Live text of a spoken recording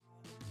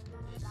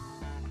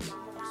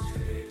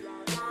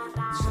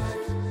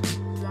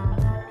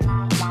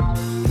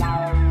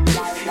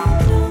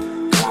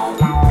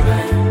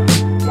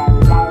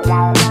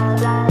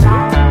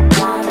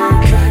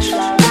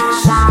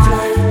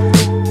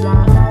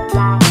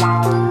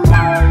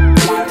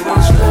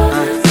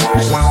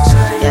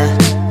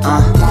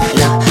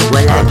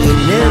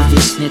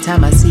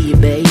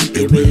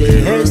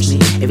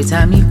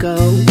time you go.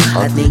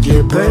 I think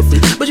you're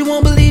perfect, but you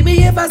won't believe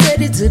me if I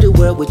said it to the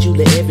world. Would you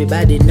let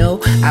everybody know?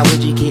 How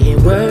would you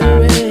getting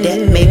worried?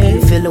 That maybe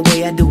you feel the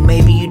way I do,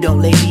 maybe you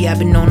don't. Lately I've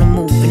been on the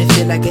move, and it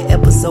feel like an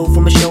episode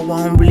from a show.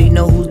 I don't really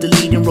know who's the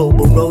leading role,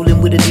 but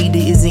rolling with a leader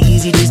isn't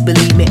easy. Just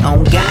believe me,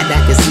 on God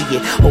I can see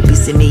it. Hope he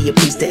send me a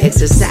priest to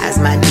exercise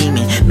my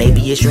demon.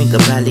 Maybe a shrink will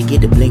probably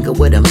get a blink of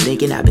what I'm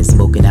thinking. I've been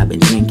smoking, I've been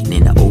drinking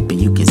in the open.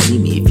 You can see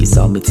me if you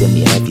saw me. Tell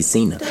me, have you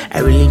seen her? I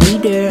really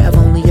need her. I've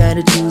only got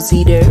a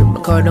 2-seater.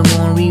 My car don't go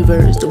on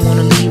reverse. Don't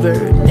wanna leave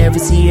her. Never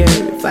see her.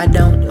 If I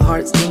don't, the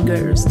heart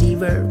stinger. Steve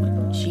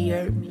her. She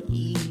hurt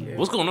me.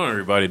 What's going on,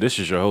 everybody? This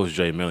is your host,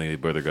 Jay Millie,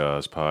 Brother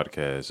Guys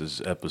Podcast. This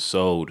is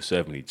episode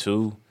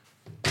 72.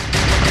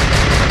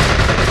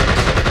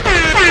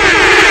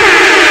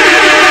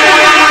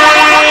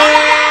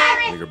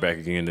 We're back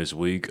again this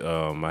week.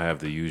 I have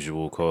the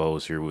usual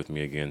co-host here with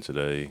me again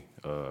today.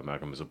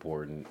 Malcolm is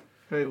important.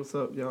 Hey, what's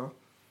up, y'all?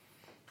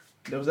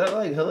 Was that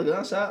like hella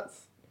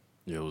gunshots?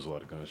 Yeah, it was a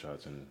lot of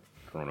gunshots and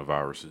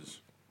coronaviruses.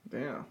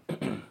 Damn.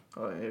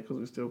 Oh, yeah, because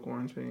we still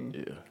quarantined.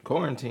 Yeah.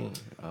 Quarantine.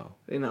 Oh.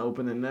 They not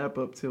opening NAP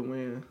up till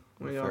when?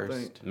 When y'all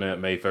First. think?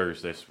 May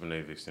 1st, that's when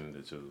they've extended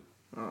it to.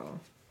 Oh.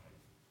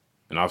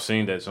 And I've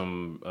seen that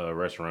some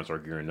restaurants are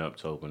gearing up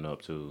to open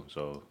up too.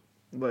 So,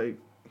 Like,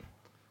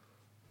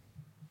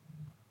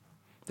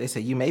 They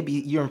say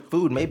your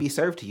food may be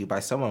served to you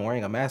by someone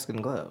wearing a mask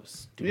and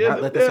gloves. Do Yeah,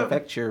 not let this yeah.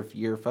 affect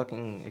your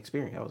fucking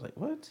experience. I was like,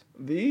 what?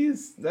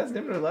 that's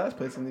never the last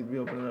place that need to be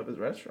opening up is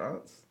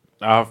restaurants.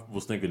 I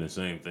was thinking the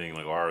same thing.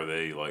 Like, why are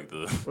they like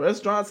the?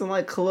 Restaurants and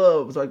like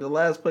clubs, like the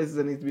last places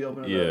that need to be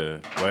opening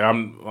up. Yeah, like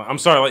I'm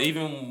sorry. Like,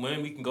 even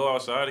when we can go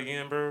outside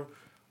again, bro,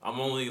 I'm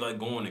only like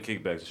going to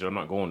kickbacks and shit. I'm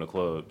not going to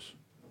clubs.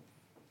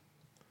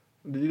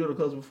 Did you go to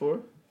clubs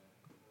before?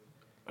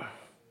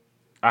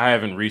 I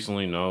haven't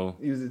recently. No,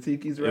 Use the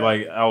Tiki's, right?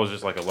 like I was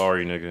just like a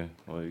Laurie nigga,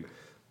 like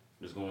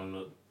just going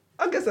to.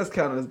 I guess that's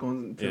counted as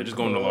going to Just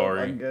going to club,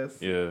 Laurie. I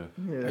guess. Yeah.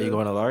 Yeah. Are you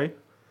going to Laurie?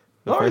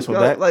 The Laurie's first one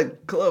got, back?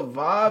 like club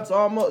vibes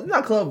almost.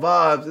 Not club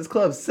vibes. It's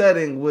club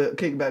setting with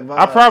kickback vibes.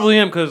 I probably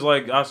am because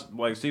like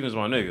Steven's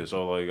my nigga,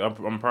 so like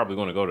I'm probably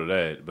going to go to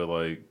that. But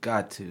like,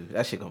 Got to.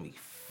 That shit gonna be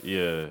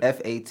yeah,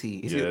 FAT.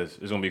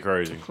 it's gonna be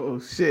crazy. Oh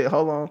shit!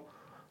 Hold on.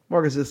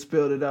 Marcus just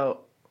spilled it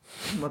out.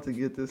 I'm about to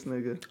get this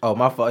nigga. Oh,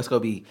 my fault. It's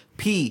gonna be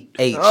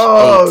PHAT.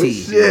 Oh,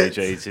 shit.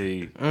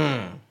 HAT.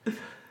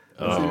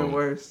 That's even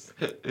worse.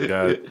 We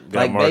got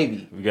Like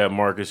baby. We got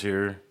Marcus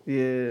here.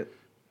 Yeah.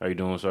 How you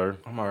doing, sir?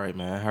 I'm all right,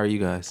 man. How are you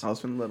guys? I was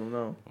finna let him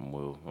know. I'm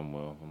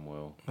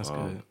well. That's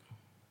good.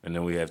 And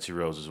then we have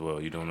T-Rose as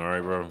well. You doing all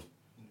right, bro?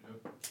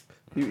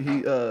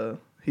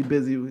 He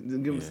busy.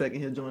 Give him a second.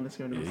 He'll join us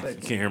here in a You second.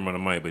 can't hear him on the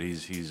mic, but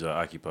he's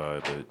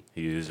occupied, but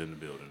he is in the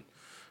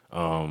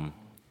building.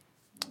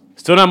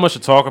 Still not much to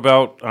talk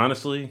about,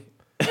 honestly.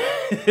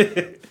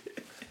 I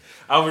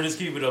would just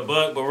keep it a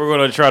buck, but we're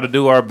gonna try to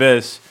do our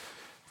best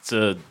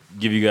to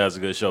give you guys a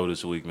good show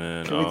this week,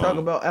 man. Can we talk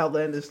about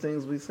outlandish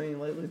things we've seen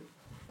lately?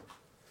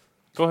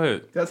 Go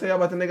ahead. Did I tell you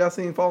about the nigga I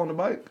seen fall on the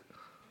bike?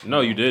 No,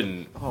 you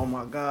didn't. Oh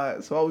my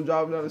god! So I was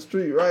driving down the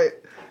street, right?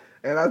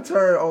 And I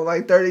turned on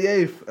like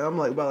 38th. And I'm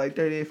like about like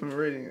 38th and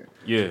Meridian.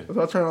 Yeah.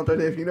 So I turned on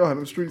 38th. You know how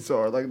them streets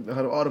are, like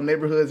how all them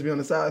neighborhoods be on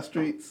the side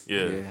streets.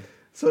 Yeah.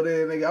 So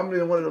then, nigga, I'm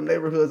in one of them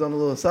neighborhoods on the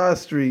little side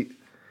street,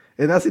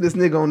 and I see this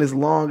nigga on this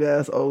long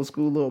ass old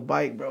school little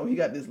bike, bro. He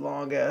got this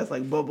long ass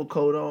like bubble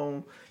coat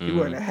on. He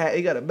wearing a hat.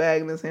 He got a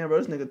bag in his hand,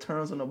 bro. This nigga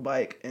turns on the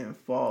bike and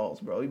falls,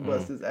 bro. He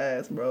busts his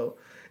ass, bro.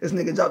 This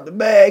nigga dropped the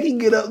bag. He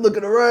get up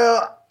looking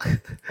around.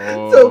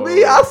 So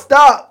me, I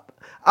stop.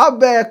 I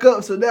back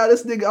up. So now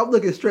this nigga, I'm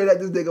looking straight at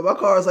this nigga. My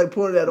car is like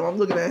pointed at him. I'm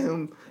looking at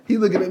him. He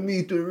looking at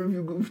me through the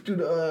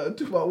review,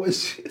 through my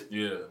windshield.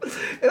 Yeah.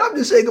 And I'm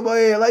just shaking my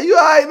head like, you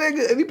alright,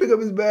 nigga? And he pick up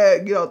his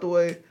bag, get out the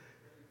way.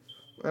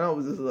 And I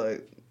was just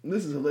like,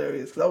 this is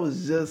hilarious. Because I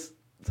was just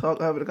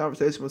having a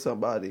conversation with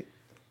somebody.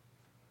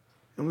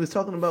 And we was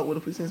talking about what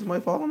if we seen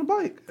somebody fall on the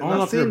bike. And I don't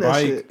know if your seen that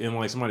bike shit. and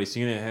like somebody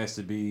seen it has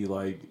to be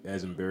like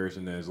as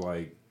embarrassing as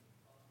like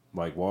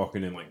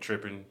walking and like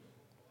tripping,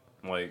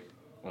 like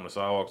on the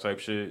sidewalk type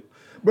shit.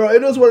 Bro,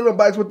 it was one of the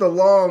bikes with the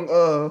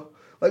long,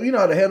 like, you know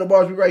how the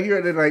handlebars be right here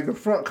and then like the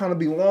front kind of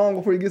be long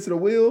before you get to the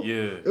wheel?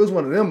 Yeah. It was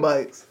one of them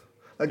bikes.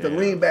 Like the Damn.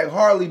 lean back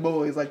Harley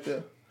boys, like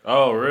the...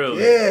 Oh,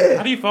 really? Yeah.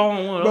 How do you fall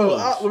on one of Bro,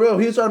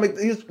 those? he was trying to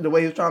make... the way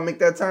he was trying to make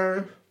that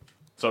turn.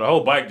 So the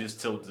whole bike just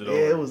tilted over.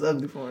 Yeah, it was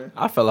ugly for him.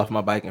 I fell off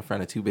my bike in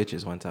front of two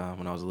bitches one time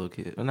when I was a little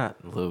kid. Well, not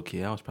a little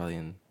kid. I was probably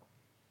in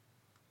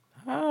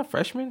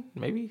freshman,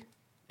 maybe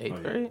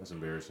 8th grade. That's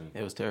embarrassing.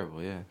 It was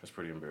terrible, yeah. That's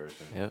pretty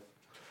embarrassing. Yep.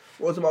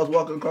 One time I was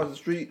walking across the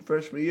street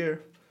freshman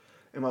year,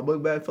 and my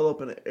book bag fell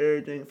open and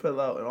everything fell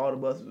out, and all the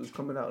buses was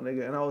coming out,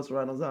 nigga, and I was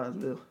around on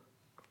Zionsville.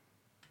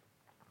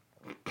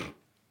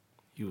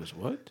 You was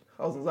what?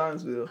 I was in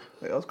Zionsville.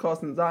 Like, I was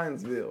crossing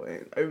Zionsville,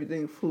 and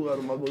everything flew out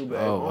of my book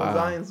bag Oh, on wow.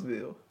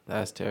 Zionsville.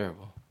 That's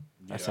terrible.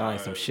 That Yeah, sounds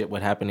like some shit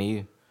would happen to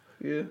you.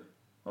 Yeah.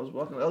 I was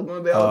walking. I was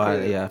going to Oh,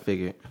 Alabama. I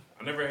figured.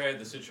 I never had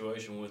the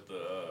situation with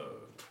the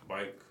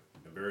bike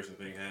embarrassing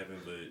thing happen,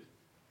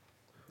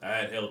 but I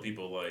had hella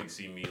people like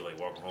see me like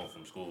walking home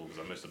from school because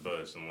I missed the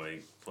bus and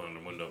like put on the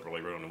window or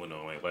like right on the window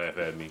and like laugh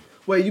at me.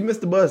 Wait, you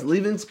missed the bus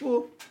leaving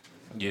school?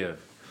 Yeah.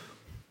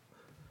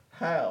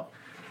 How?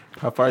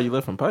 How far you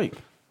live from Pike?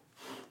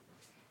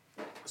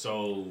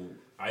 So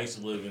I used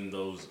to live in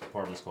those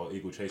apartments called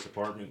Eagle Chase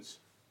Apartments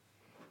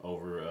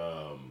over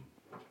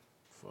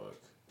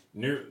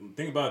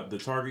think about the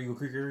Target Eagle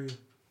Creek area.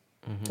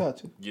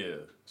 Gotcha. Yeah.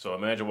 So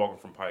imagine walking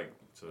from Pike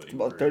to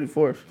Eagle About Creek.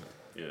 34th.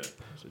 Yeah.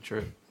 It's a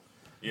trip.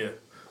 Yeah.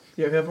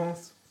 You have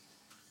headphones?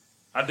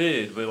 I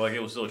did, but like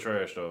it was still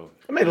trash though.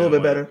 I made it a little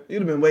bit better. You'd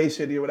have been way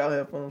shittier without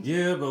headphones.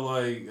 Yeah, but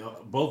like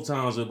both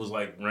times it was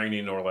like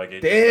raining or like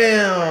it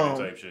Damn. just, like, raining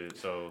type shit.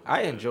 So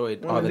I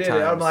enjoyed When all I the did it,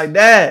 times. I'm like,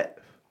 Dad.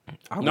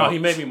 no, he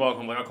made me walk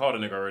home. Like I called a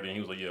nigga already, and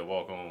he was like, "Yeah,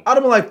 walk home." I'd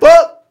have been like,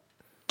 fuck.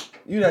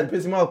 You had to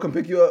piss him off, come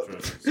pick you up.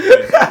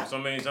 So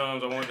many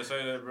times I wanted to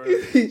say that, bro.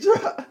 He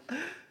tried.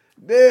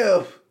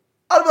 Damn.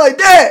 I'd be like,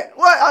 Dad,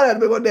 what? I'd have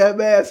to make my dad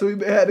mad, so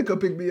he had to come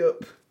pick me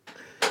up.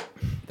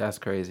 That's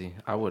crazy.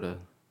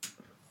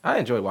 I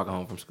enjoyed walking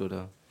home from school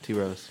though.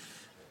 T-Rose.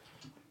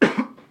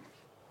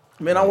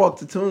 Man, I walked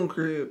to Toon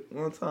crib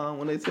one time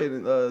when they stayed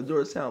in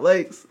Georgetown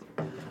Lakes.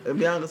 And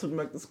Bianca took me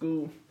back to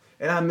school.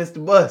 And I missed the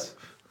bus.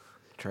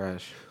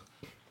 Trash.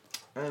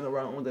 I ended up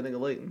riding with that nigga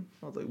Layton.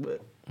 I was like,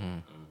 what?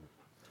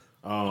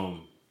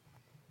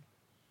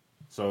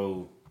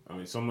 So I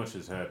mean, so much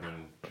has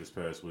happened this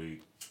past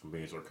week. I'm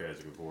being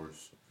sarcastic, of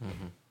course.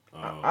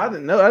 I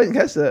didn't know. I didn't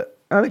catch that.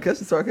 I didn't catch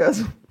the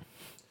sarcasm.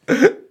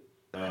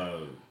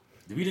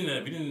 We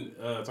didn't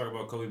talk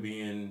about Kobe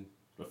being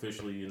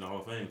officially in the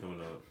Hall of Fame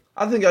coming up.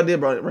 I think I did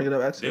bring it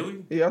up, actually.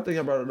 Did we? Yeah, I think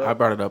I brought it I up.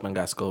 brought it up and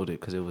got scolded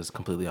because it was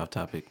completely off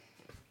topic.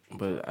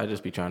 But I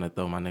just be trying to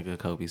throw my nigga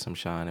Kobe some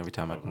shine every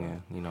time I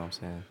can. You know what I'm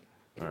saying?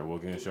 All right, well,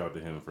 again, shout out to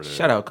him for that.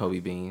 Shout out Kobe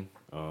Bean.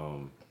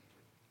 Hall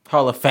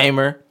of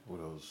Famer.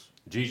 What else?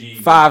 Gigi.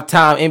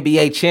 5-time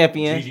NBA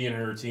champion. Gigi and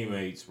her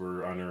teammates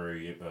were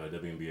honorary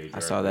WNBA. I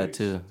draft saw that picks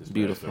too. this past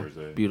Beautiful.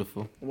 Thursday.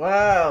 Beautiful.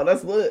 Wow,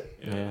 that's lit.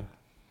 Yeah.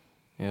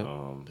 Yep.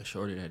 The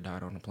shorty that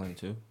died on the plane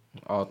too.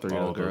 All three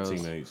All of the girls.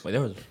 teammates. Wait,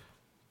 there was.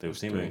 They were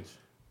teammates.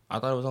 I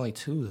thought it was only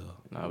 2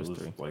 though. No, it was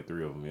 3. Like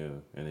 3 of them,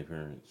 yeah, and their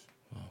parents.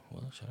 Oh,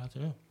 well, shout out to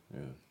them.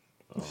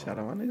 Yeah. Shout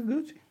out my nigga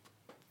Gucci.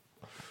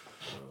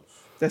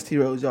 That's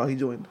T-Rose, y'all. He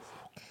joined us.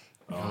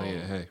 Oh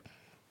yeah, hey.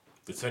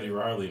 The Teddy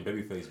Riley and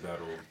Babyface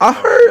battle. I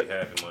heard-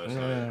 happened last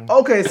night.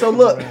 Okay, so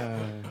look. I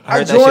I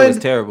heard that shit was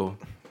joined. terrible.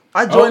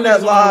 I joined that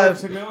niggas on live.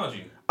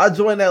 Technology. I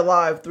joined that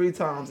live 3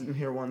 times and didn't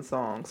hear one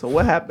song. So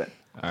what happened?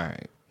 All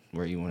right,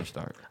 where you want to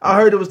start? I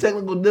heard it was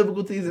technical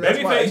difficulties, and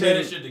that's why I Babyface had did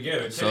his it. shit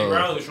together. So- Teddy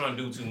Riley was trying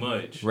to do too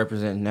much.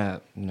 Representing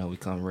that, we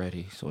come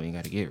ready, so we ain't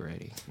got to get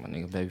ready. My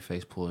nigga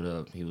Babyface pulled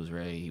up. He was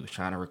ready. He was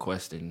trying to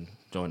request and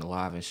join the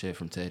live and shit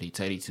from Teddy.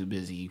 Teddy too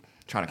busy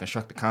trying to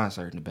construct the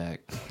concert in the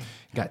back.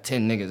 Got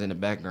 10 niggas in the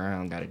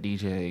background. Got a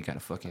DJ. Got a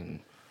fucking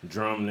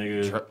Drum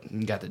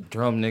nigga. got the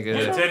drum nigga.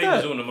 Yeah, Teddy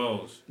was doing the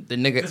most. The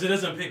Because nigga, it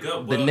doesn't pick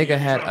up. The well. nigga You're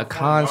had trying a to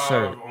perform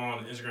concert. live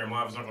on Instagram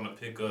Live, it's not going to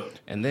pick up.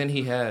 and then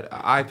he had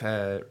an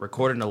iPad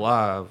recording the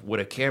live with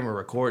a camera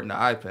recording the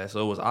iPad.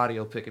 So it was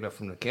audio picking up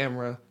from the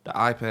camera, the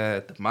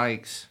iPad, the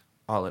mics,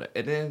 all of that.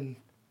 And then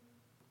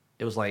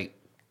it was like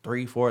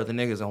 3-4 of the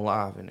niggas on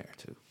live in there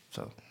too.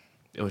 So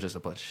it was just a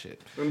bunch of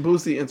shit. And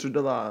Boosie entered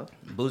the live.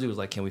 Boozy was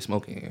like, "Can we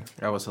smoke in here?"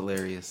 That was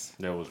hilarious.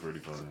 That was pretty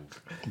funny.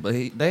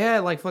 But they had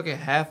like fucking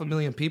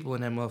 500,000 people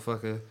in that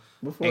motherfucker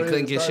Before and they couldn't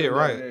even get shit started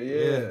right. back there,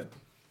 yeah.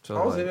 So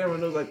I was like, in there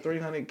when it was like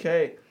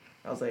 300K.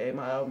 I was like, hey,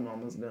 my album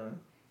almost done.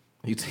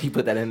 He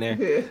put that in there?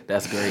 Yeah.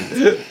 That's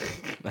great.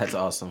 That's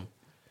awesome.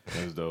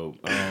 That was dope.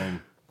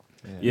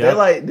 They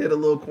like did a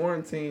little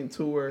quarantine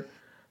tour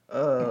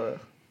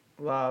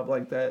live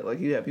like that. Like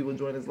he had people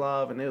join his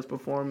live and they was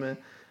performing.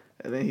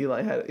 And then he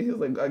was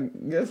like I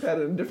guess had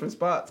it in different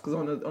spots because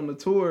on the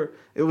tour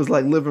it was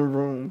like living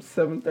room,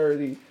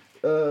 7:30,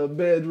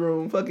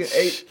 bedroom, fucking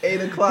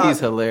 8 o'clock. He's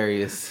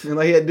hilarious. And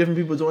like he had different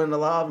people joining the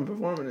live and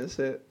performing and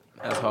shit.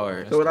 That's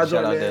hard. So when I Shout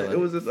joined out in, Dylan. it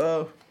was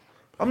this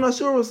I'm not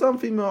sure it was some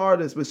female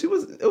artist, but it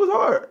was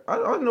hard. I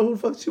don't know who the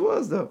fuck she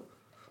was though.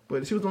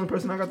 But she was the only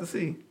person I got to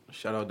see.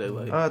 Shout out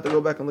Daylight. I have to go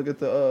back and look at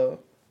the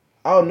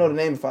I don't know the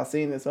name if I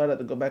seen it, so I'd have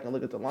to go back and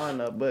look at the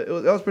lineup. But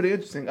that was pretty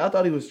interesting. I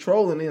thought he was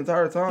trolling the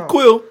entire time.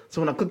 Quill.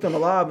 So when I clicked on the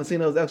live and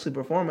seen it was actually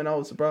performing, I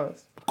was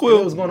surprised. Cool.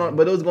 It was going on,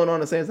 but it was going on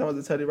the same time as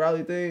the Teddy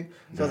Riley thing.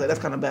 So I was like, that's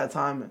kind of bad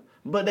timing.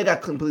 But they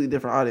got completely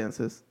different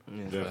audiences.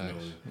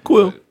 Definitely.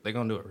 Quill. They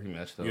gonna do a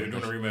rematch though. Yeah, they're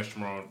doing a rematch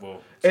tomorrow.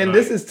 Well, And tonight.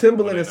 this is Timbaland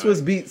and Monday Swiss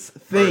night. Beats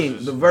thing,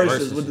 Versus. the verses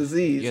Versus. with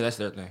Disease. Yeah, that's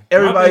their thing.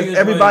 My thing is,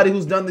 Everybody like-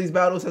 who's done these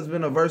battles has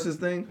been a versus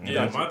thing.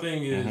 Yeah, my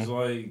thing is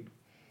like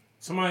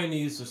somebody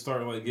needs to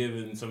start like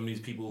giving some of these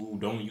people who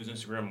don't use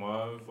Instagram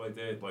Live like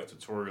that like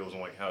tutorials on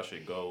like how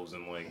shit goes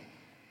and like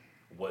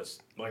what's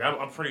like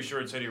I'm pretty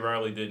sure Teddy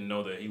Riley didn't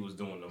know that he was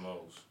doing the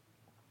most.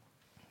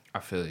 I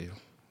feel you.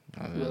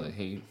 I feel it.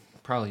 He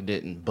probably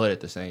didn't, but at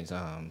the same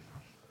time,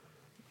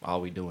 all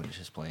we doing is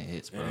just playing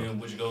hits, bro. And then,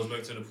 which goes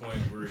back to the point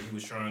where he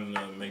was trying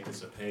to make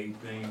this a paid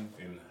thing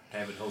and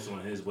have it hosted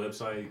on his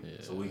website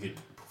so we could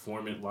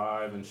perform it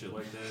live and shit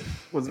like that.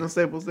 Was no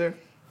Staples there?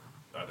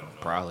 I don't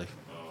know. Probably.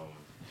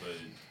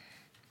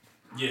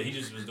 But yeah, he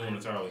just was doing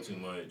entirely too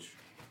much.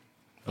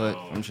 But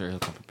I'm sure he'll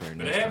come prepared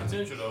But it next had time.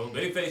 potential though.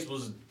 Babyface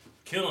was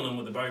killing him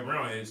with the Bobby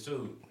Brown hits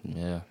too.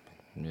 Yeah.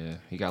 Yeah.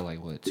 He got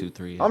like, what, 2,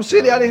 3? I'm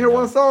shitty. I didn't hear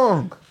one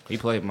song. He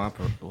played my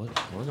what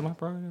was it my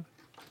program?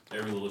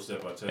 Every little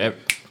step I take. Every-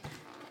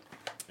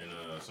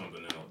 And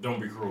something else. Don't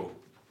be cruel.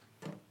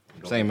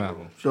 Don't Same be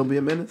album. She'll be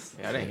a menace.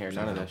 Yeah, I didn't hear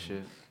none of that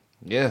shit.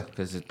 Yeah,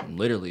 because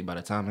literally by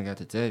the time I got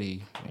to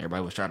Teddy,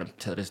 everybody was trying to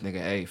tell this nigga,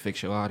 hey,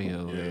 fix your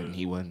audio. Yeah. And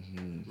he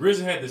wasn't.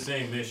 RZA had the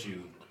same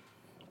issue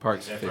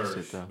Parks at fixed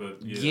first, it though.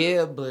 but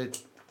Yeah,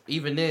 but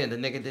even then, the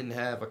nigga didn't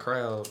have a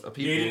crowd of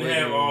people. he didn't with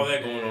have him. all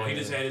that going on. He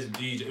just had his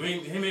DJ. I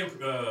mean, him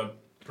and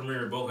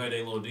Premier both had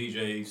their little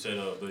DJ set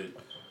up, but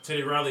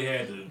Teddy Riley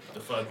had the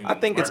fucking I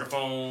think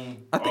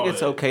microphone. I think all it's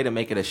that. okay to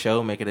make it a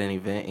show, make it an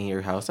event in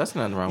your house. That's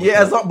nothing wrong Yeah, with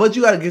as that. long, but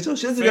you gotta get your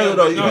shit together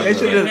though. No, They you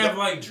should can't have. have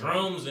like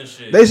drums and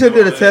shit. They should All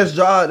did a that. test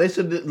job. They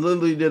should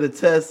literally did a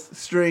test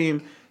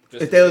stream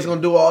if they was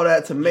gonna do all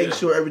that to make Yeah.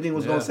 sure everything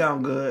was Yeah. gonna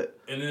sound good.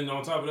 And then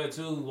on top of that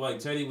too, like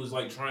Teddy was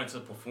like trying to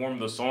perform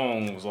the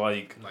songs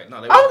like. Like,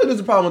 no, they I don't think there's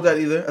a problem with that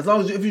either. As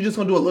long as if you're just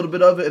gonna do a little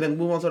bit of it and then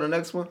move on to the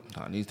next one.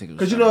 these niggas.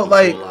 Cause you know,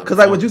 like, cause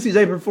like when Juicy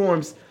J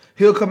performs,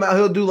 he'll come out,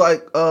 he'll do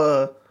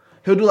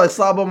like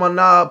slob on my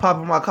knob, pop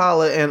on my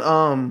collar, and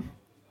On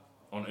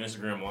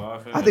Instagram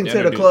Live. I think Yeah,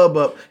 tear they the do. club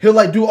up. He'll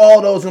like do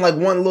all those in like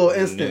one little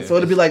instant. Yeah. So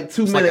it'll be like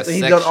 2 It's like minutes a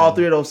and he's done all section.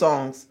 3 of those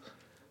songs.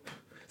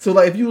 So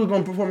like if you were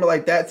gonna perform it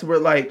like that, to where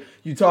like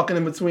you talking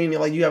in between, and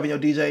like you having your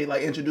DJ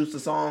like introduce the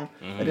song,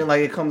 and then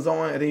like it comes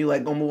on, and then you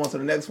like gonna move on to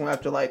the next one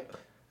after like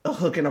a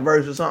hook and a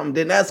verse or something,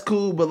 then that's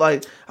cool. But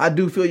like I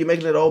do feel you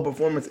making it the whole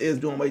performance is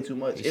doing way too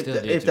much. He If, still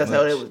did if too that's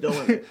how they much. was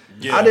doing it.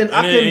 Yeah. I didn't. I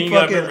And then couldn't you gotta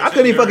fucking. remember I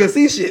couldn't even too, fucking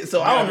see shit.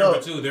 So I don't know.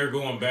 Remember too, they're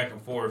going back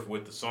and forth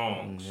with the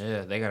songs.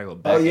 Yeah, they gotta go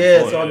back. Oh and yeah.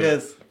 forth. So I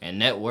guess. And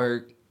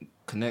network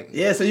connect.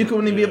 Yeah. So you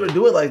couldn't even be able to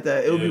do it like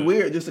that. It would be Yeah.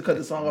 weird just to cut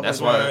the song off. That's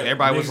like why that.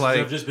 everybody was niggas like-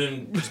 have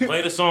just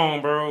play the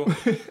song, bro.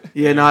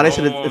 Yeah. Nah. They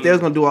should. If they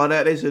was gonna do all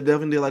that, they should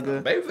definitely do like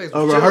Babyface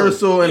a was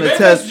rehearsal and a Babyface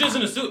test. was just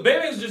in the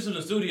Babyface was just in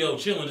the studio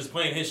chilling, just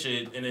playing his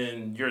shit, and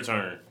then your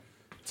turn.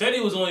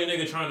 Teddy was the only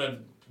nigga trying to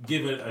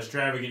give an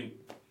extravagant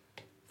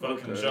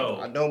fucking show.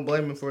 I don't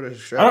blame him for the I mean,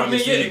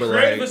 strategy. yeah, but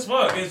creative like, as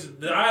fuck. It's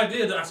the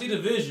idea. I see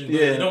the vision. But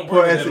it Yeah. don't Poor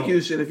work.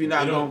 execution if you're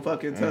not it gonna don't-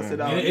 fucking test it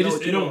out. It, You it, know just,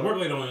 what it you're don't doing.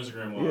 work like on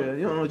Instagram Live. Yeah.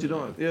 You don't know what you're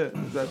doing. Yeah.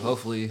 Exactly.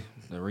 hopefully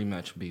the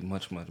rematch will be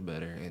much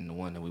better and the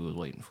one that we was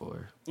waiting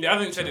for. Yeah, I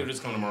think Teddy will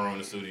just come tomorrow in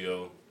the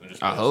studio and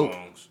just play I the hope.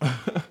 songs.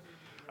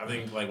 I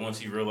think like once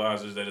he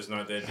realizes that it's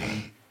not that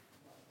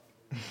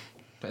deep.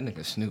 That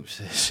nigga Snoop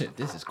said, "Shit,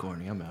 this is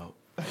corny. I'm out."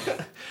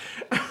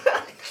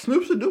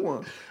 Snoop should do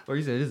one. Or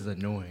he said, "This is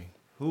annoying."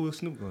 Who was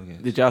Snoop going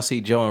against? Did y'all see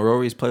Joe and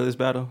Rory's playlist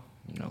battle?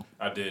 No.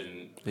 I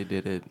didn't. They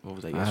did it. What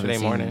was that? I haven't Yesterday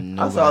seen morning.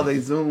 I saw nobody.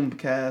 they Zoom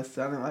cast.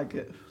 I didn't like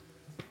it.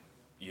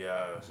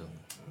 Yeah.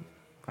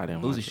 I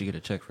didn't. Watch Uzi it. should get a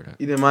check for that.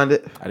 You didn't mind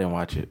it? I didn't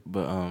watch it,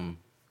 but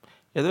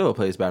yeah, the little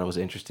playlist battle was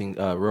interesting.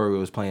 Rory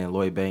was playing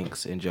Lloyd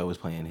Banks and Joe was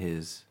playing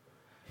his,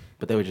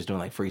 but they were just doing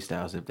like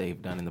freestyles that they've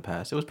done in the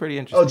past. It was pretty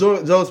interesting.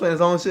 Oh, Joe's playing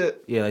his own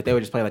shit. Yeah, like they were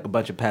just playing like a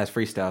bunch of past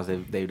freestyles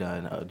they've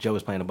done. Joe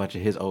was playing a bunch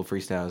of his old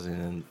freestyles, and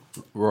then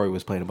Rory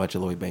was playing a bunch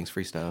of Lloyd Banks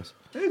freestyles.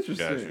 Interesting.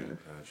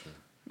 Gotcha.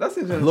 That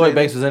seems interesting. Lloyd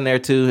Banks was in there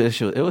too. It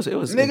was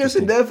Niggas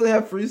interesting. should definitely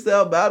have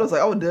freestyle battles.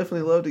 Like I would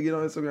definitely love to get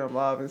on Instagram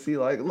Live and see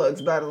like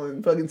Lux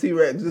battling fucking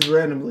T-Rex just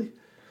randomly.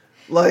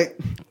 Like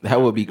That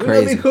would be wouldn't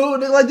crazy. that be cool?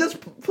 Nigga, like just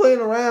playing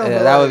around. Yeah,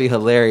 but, that like, would be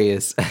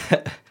hilarious.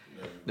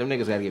 Them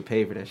niggas gotta get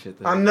paid for that shit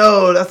though. I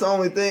know that's the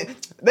only thing.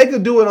 They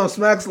could do it on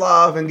Smacks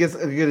Live and get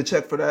a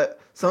check for that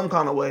some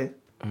kind of way.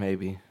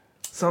 Maybe.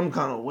 Some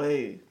kind of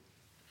way.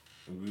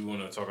 We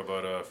want to talk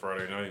about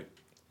Friday night.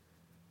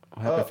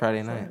 What happened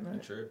Friday night?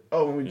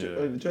 Oh, when we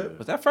Yeah, the trip.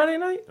 Was that Friday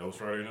night? That was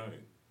Friday night.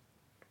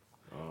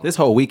 This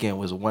whole weekend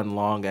was one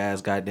long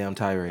ass goddamn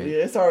tirade. Yeah,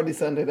 it's already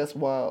Sunday. That's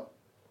wild.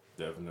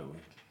 Definitely.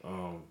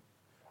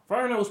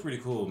 Friday night was pretty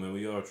cool, man.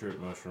 We all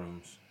tripped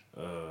mushrooms.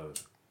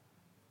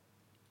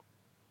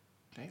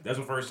 That's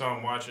my first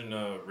time watching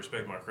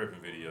Respect My Crippin'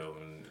 video,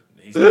 and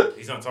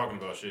he's not talking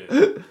about shit.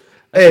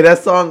 Hey, that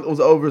song was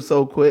over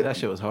so quick. That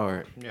shit was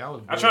hard. Yeah,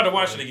 I tried to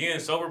watch it again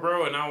sober,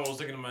 bro, and I was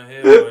looking in my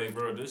head like,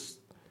 bro,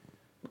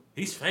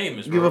 he's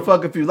famous, bro. Give a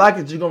fuck if you like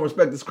it. You gonna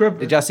respect the script.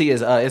 Did y'all see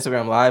his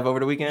Instagram live over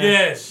the weekend?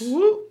 Yes.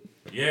 Whoop.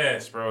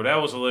 Yes, bro. That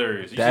was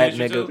hilarious. You That see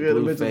that shit nigga too? Yeah, the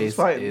bitches was Blueface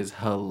fighting. is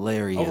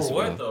hilarious. Over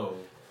what, bro. though?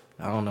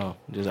 I don't know.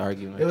 Just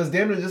arguing. It was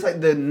damn near just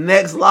like the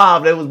next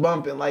live they was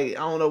bumping. Like I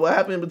don't know what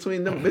happened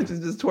between them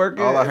bitches just twerking.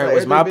 All I heard Like,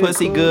 was my everything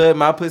pussy cool. good,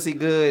 my pussy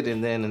good,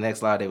 and then the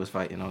next live they was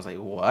fighting. I was like,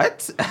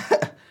 what?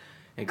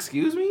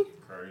 Excuse me?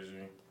 Crazy.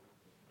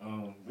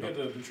 Yeah,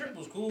 the trip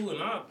was cool,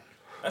 and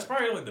that's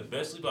probably like the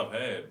best sleep I've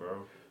had,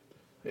 bro.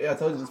 Yeah, I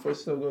told you this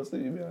first still go to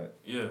sleep. You be alright.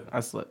 Yeah. I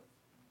slept.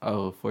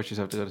 Oh, force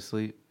yourself to go to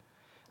sleep.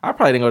 I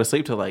probably didn't go to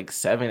sleep till like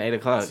 7, 8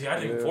 o'clock. See, I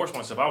didn't even force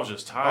myself. I was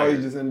just Oh, tired.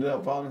 you just ended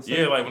up falling asleep.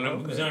 Yeah, like when I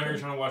Okay. was down here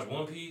trying to watch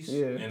One Piece,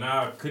 Yeah. and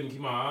I couldn't keep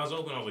my eyes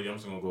open, I was like, I'm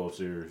just gonna go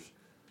upstairs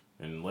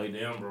and lay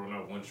down, bro, and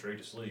I went straight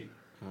to sleep.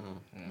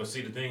 But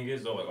see, the thing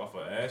is, though, like off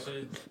of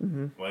acid,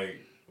 like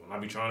when I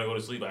be trying to go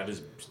to sleep, I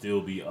just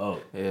still be up.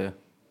 Yeah.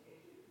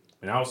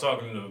 And I was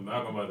talking to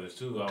Malcolm about this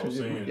too. I was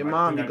saying your I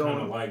mom think be I kind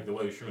going- of like the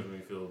way shrooms make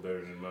me feel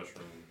better than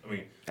mushroom.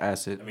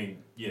 Acid.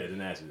 Yeah,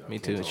 than acid. Me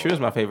too. Shrooms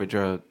my favorite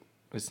drug.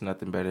 It's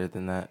nothing better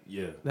than that.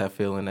 Yeah. That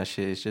feeling, that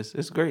shit.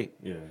 It's great.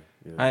 Yeah.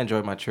 I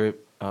enjoyed my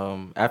trip.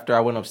 After I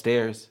went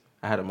upstairs,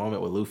 I had a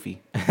moment with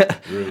Luffy.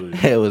 Really?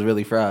 It was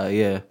really fried.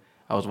 Yeah.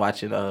 I was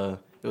watching.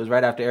 It was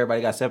right after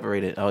everybody got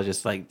separated. I was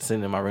just like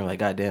sitting in my room, like,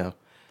 God damn,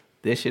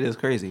 this shit is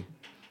crazy.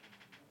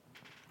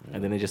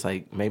 And then it just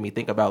like made me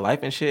think about life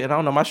and shit. And I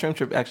don't know, my shroom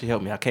trip actually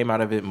helped me. I came out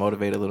of it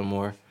motivated a little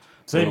more.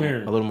 Same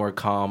here. A little more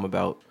calm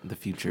about the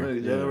future.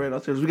 We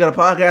got a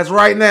podcast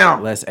right now.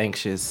 Less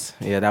anxious.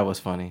 Yeah, that was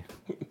funny.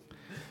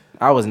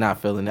 I was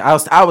not feeling it.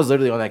 I was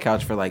literally on that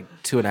couch for like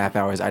 2.5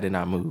 hours. I did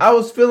not move. I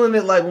was feeling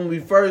it like when we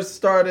first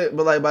started,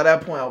 but like by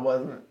that point I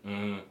wasn't.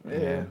 Mm-hmm.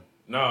 Yeah.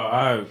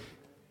 No,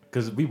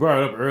 because we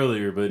brought it up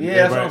earlier, but Yeah,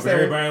 that's what I'm saying.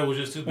 everybody was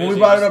just too busy. When we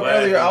brought it just up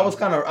earlier, I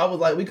laughing. was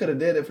like, we could have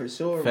did it for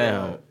sure.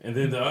 Fam. But And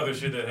then the other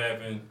shit that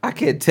happened. I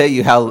can't tell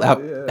you how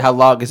yeah.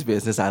 long it's been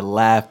since I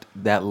laughed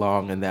that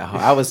long and that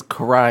hard. I was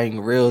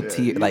crying real tears.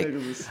 you Like,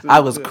 niggas was I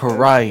was stupid.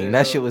 crying. Yeah.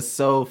 That shit was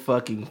so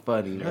fucking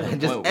funny, man.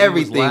 Just We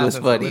everything was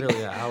laughing for funny.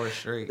 Literally an hour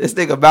straight. This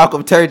nigga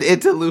Malcolm turned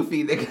into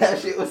Luffy. Nigga, that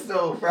shit was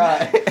so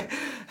fried.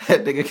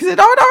 That nigga said,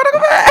 "No, go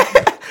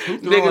back."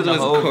 Niggas the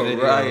whole was video.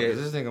 crying.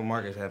 This nigga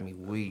Marcus had me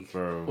weak.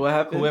 Bro. What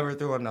happened? Whoever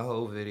threw on the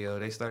whole video,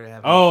 they started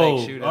having Oh,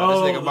 a fake shootout.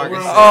 oh, This nigga Marcus.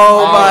 the said, Oh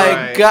 "All my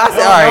right." god! All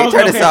That right, was-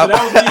 turn okay, this so up.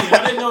 that was me.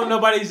 I didn't know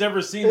nobody's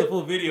ever seen the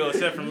full video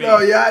except for me. Yo,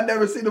 yeah, I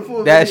never seen the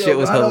full That video. shit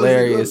was but I know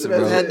hilarious, she bro.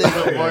 goes to That that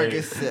nigga shit.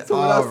 Marcus said, So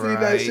when I "All seen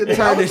that right." shit, Turn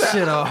I this was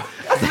shit like- off.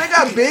 I said, they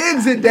got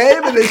Biggs and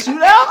Dave in the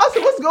shootout? I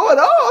said, what's going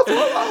on? I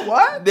said,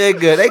 what?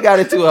 Nigga, they got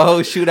into a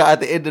whole shootout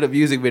at the end of the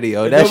music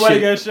video. That Nobody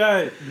shit. got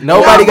shot.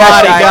 Nobody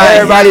got shot. got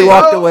Everybody hit.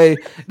 walked away.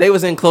 They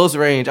was in close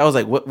range. I was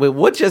like,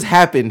 what just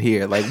happened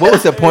here? Like, what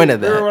was the point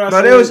of Remember that? what I No,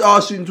 said? they was all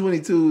shooting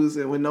 22s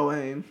and with no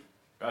aim.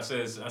 I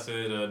said,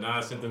 nah,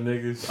 I sent them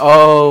niggas.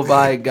 Oh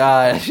my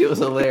god, that shit was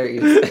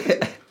hilarious.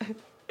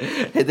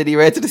 And then he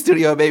ran to the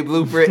studio and made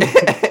Blueprint.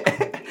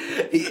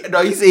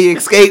 You see, he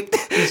escaped.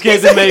 He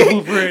escaped and made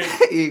Blueprint.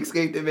 He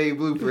escaped and made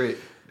Blueprint.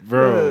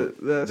 Bro,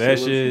 That that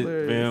shit shit, was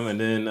hilarious. fam, and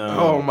then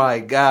Oh my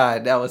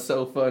god, that was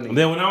so funny. and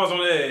then when I was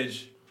on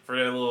edge for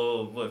that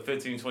little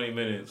 15, 20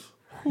 minutes,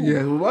 Yeah,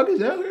 who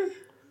Marcus out here?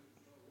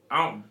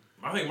 I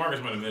think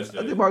Marcus might have missed I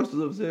that. think Marcus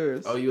was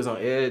upstairs. Oh, you was on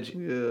edge?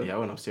 Yeah. Yeah, I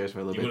went upstairs for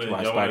a little You bit to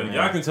wanna- watch y'all, wanna-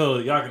 Spider-Man. y'all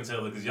can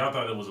tell it because y'all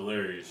thought it was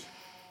hilarious,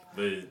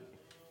 but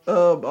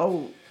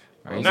Oh,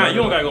 nah, you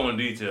don't gotta go in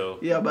detail.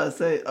 yeah, I'm about to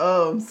say.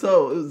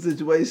 So it was a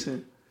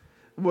situation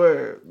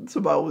where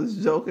somebody was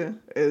joking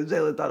and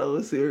Jalen thought it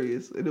was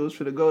serious and it was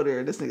for to go there.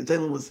 And this nigga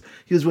Jalen was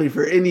waiting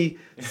for any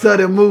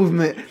sudden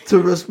movement to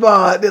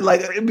respond. And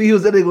like that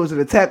nigga was in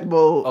attack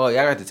mode. Oh,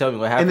 y'all got to tell me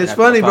what happened. and it's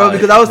after funny, the bro, pod,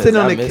 because I was sitting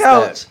on the missed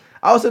couch. that.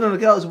 I was sitting on the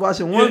couch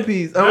watching One Yeah,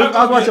 Piece. Malcolm-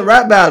 I was watching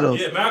rap battles.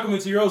 Yeah, Malcolm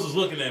and T Rose was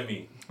looking at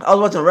me. I was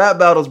watching rap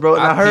battles, bro,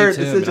 and I, I heard peeped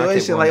the him, and I kept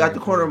situation like out wondering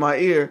the corner of my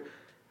ear.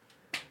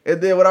 And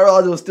then when I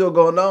realized it was still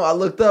going on, I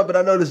looked up and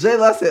I noticed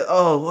Jalen. I said,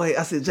 "Oh wait,"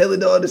 I said, "Jalen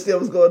don't understand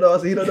what's going on." I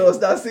said, "He don't know it's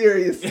not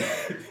serious."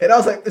 And I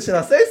was like, "Should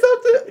I say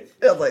something?"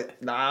 And I was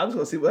like, "Nah, I'm just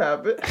gonna see what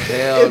happened."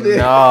 Hell And then-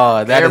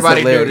 no, that is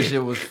Everybody knew the hilarious.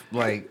 shit was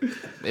like,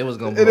 it was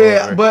gonna And blow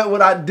then, over. but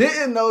what I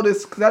didn't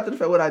notice, because after the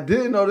fact, what I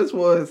didn't notice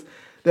was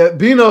that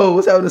Bino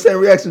was having the same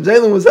reaction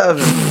Jalen was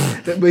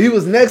having, but he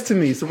was next to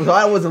me, so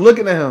I wasn't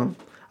looking at him.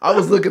 I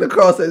was looking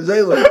across at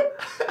Jalen.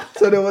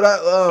 So then when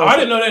I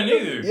didn't know that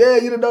neither. yeah,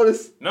 you didn't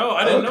notice. No,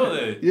 I didn't know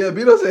that. Yeah,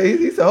 Bino said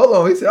he said, "Hold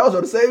on." He said, "I was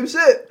on the same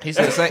shit." He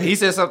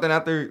said something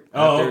after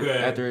Okay.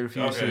 after a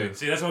few okay. shit.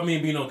 See, that's why me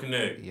and B don't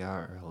connect. Y'all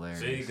are hilarious.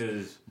 See,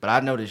 because But I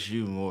noticed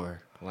you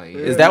more. Like,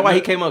 Is that why he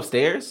came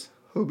upstairs?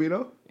 Who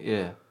Bino?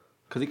 Yeah,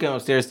 because he came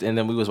upstairs and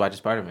then we was watching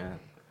Spider-Man.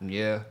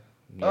 yeah.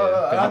 Yeah. I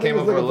 'Cause he think came he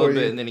was up for a looking little for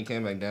bit you. and then he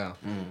came back down.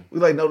 We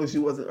like noticed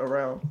you wasn't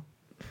around.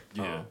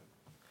 yeah,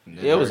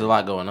 Yeah, it was a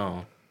lot going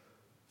on,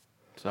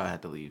 so I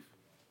had to leave.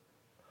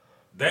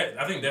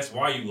 I think that's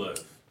why you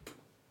left.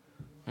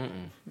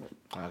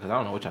 Because I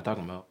don't know what y'all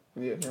talking about.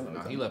 Yeah,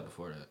 No, he left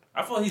before that.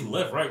 I felt he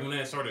left right when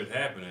that started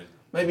happening.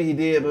 maybe he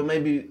did, but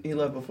maybe he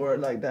left before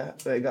like that.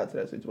 They got to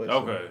that situation.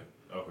 Okay.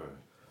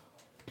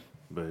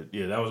 But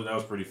yeah, that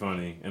was pretty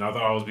funny, and I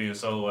thought I was being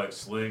so like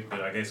slick, but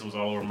I guess it was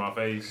all over my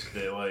face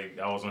that like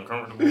I was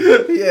uncomfortable.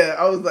 Yeah,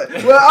 I was like,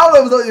 well, I don't know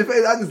if it's on your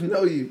face. I just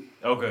know you,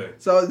 Okay.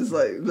 so I was just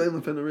like,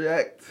 Jalen finna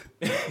react.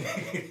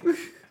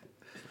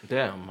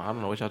 Damn, I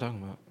don't know what y'all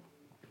talking about.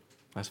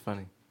 That's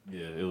funny.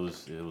 Yeah, it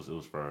was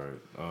fried.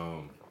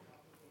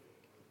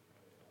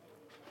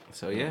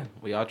 So yeah,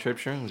 we all tripped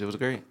shrooms. It was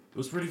great. It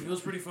was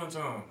pretty fun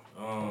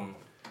time.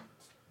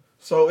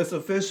 So it's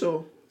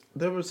official.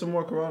 There were some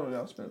more Corona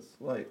announcements,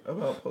 like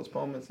about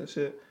postponements and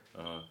shit.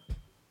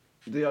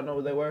 Do y'all know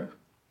what they were?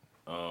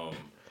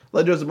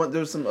 Like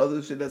there's some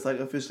other shit that's like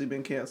officially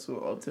been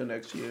canceled until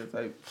next year.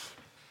 Type.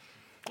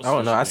 I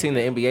don't know. I seen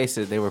the NBA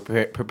said they were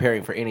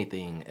preparing for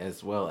anything,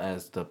 as well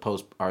as the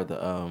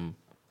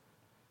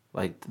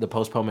like the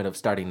postponement of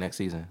starting next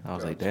season. I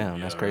was like, damn,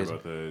 Yeah, that's I heard crazy.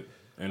 about that.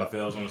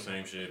 NFL's on the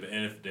same shit. But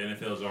the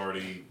NFL's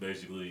already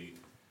basically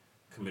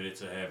committed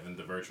to having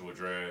the virtual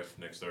draft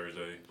next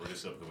Thursday, or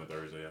this upcoming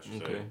Thursday, I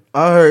should say.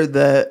 I heard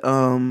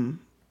that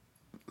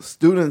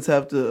students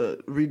have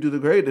to redo the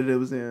grade that it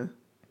was in.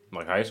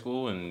 Like high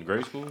school and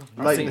grade school?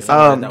 Like seen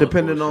something that was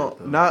depending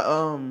bullshit, on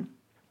though.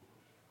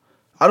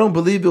 I don't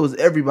believe it was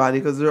everybody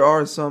because there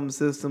are some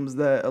systems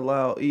that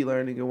allow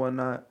e-learning and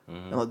whatnot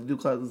and like to do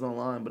classes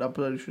online. But I'm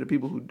pretty sure the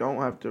people who don't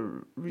have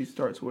to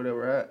restart to where they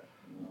were at.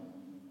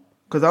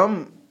 Cause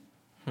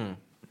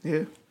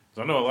yeah,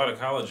 So I know a lot of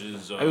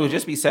colleges. It would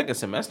just be second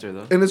semester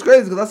though. and it's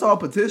crazy because I saw a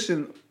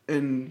petition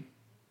in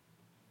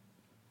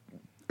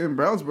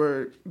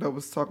Brownsburg that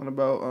was talking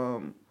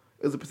about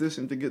it was a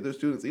petition to get their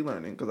students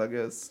e-learning because I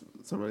guess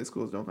some of these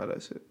schools don't have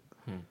that shit.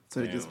 So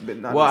they just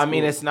been not. Well, in I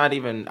mean, school. it's not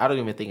even. I don't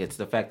even think it's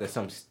the fact that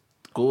some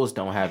schools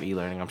don't have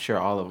e-learning. I'm sure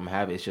all of them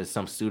have it. It's just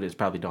some students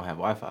probably don't have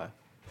Wi-Fi.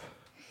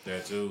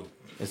 That too.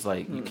 It's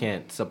like you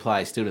can't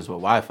supply students with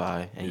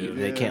Wi-Fi, and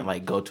they can't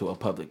like go to a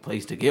public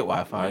place to get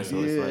Wi-Fi. So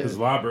it's like, Because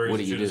libraries what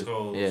do and you shit is do?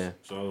 closed. Yeah.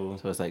 So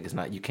So it's like it's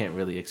not. You can't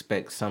really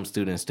expect some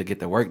students to get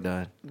their work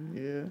done.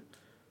 Yeah.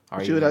 Or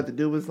What you would even- have to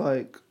do is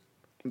like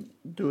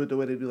do it the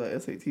way they do like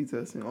SAT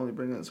testing, only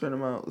bring a certain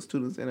amount of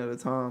students in at a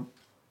time.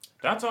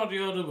 did I talk to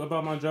you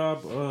about my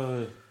job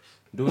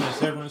doing that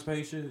severance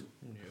pay shit?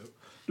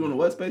 Doing the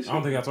what space? I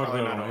don't think I talked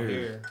Probably about it not on on here.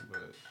 here,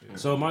 but yeah.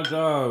 So my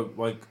job,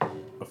 like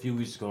a few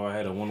weeks ago, I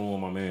had a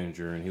one-on-one with my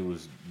manager, and he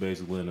was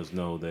basically letting us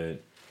know that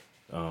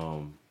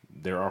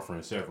they're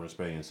offering severance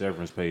pay, and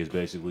severance pay is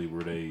basically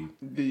where they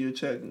Give you a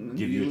check. And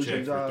give you a lose your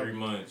check for job. 3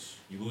 months.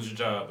 You lose your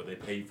job, but they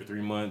pay you for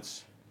 3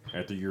 months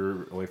after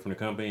you're away from the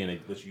company, and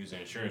they let you use the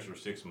insurance for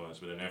 6 months.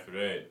 But then after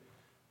that,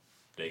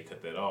 they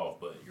cut that off.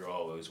 But you're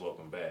always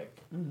welcome back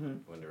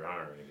when they're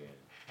hiring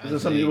again. Is that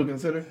something you would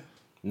consider?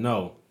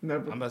 No.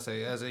 Never. I'm about to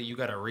say, as in you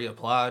got to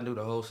reapply and do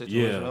the whole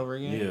situation Yeah. over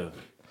again. Yeah.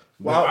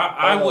 Wow.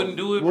 I wouldn't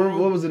do it, bro.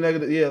 What was the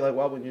negative? Yeah, like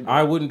why wouldn't you do it?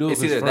 I wouldn't do it.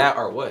 It's 'cause either fir- that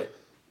or what?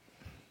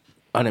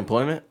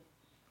 Unemployment.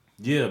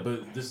 Yeah,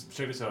 but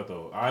check this out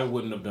though. I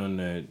wouldn't have done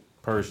that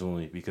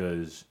personally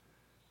because,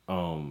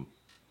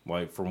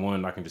 like for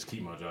one, I can just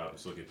keep my job and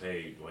still get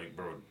paid. Like,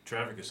 bro,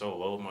 traffic is so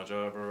low with my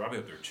job, bro. I be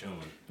up there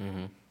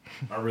chilling.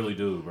 I really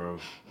do, bro.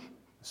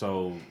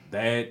 So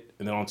that,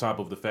 and then on top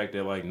of the fact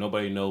that like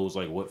nobody knows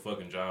like what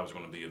fucking jobs are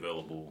gonna be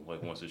available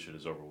like once this shit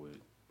is over with,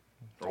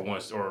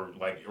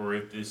 or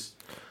if this,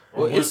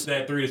 or Well, once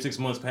that 3 to 6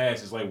 months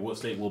passes, like what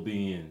state we'll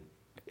be in.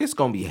 It's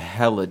gonna be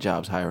hella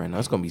jobs hiring.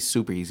 It's gonna be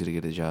super easy to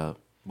get a job.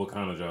 What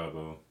kind of job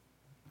though?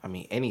 I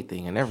mean,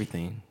 anything and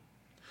everything.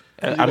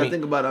 You I gotta mean,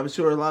 think about it. I'm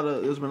sure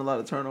there's been a lot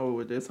of turnover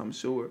with this. I'm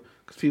sure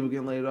because people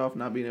getting laid off,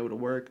 not being able to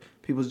work,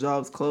 people's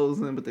jobs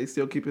closing, but they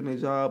still keeping their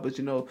job. But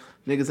you know,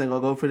 niggas ain't gonna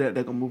go for that.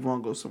 They're gonna move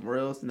on, go somewhere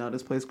else. Now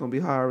this place gonna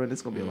be hiring.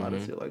 It's gonna be a lot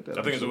of shit like that.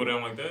 I think it's I'm go sure.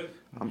 down like that.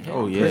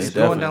 oh yeah, It's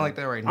definitely. going down like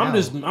that right now.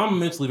 I'm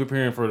mentally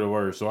preparing for the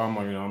worst, so I'm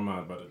like, I'm not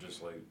about to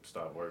just like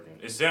stop working.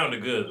 It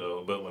sounded good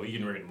though, but like we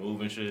getting ready to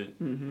move and shit.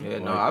 Yeah,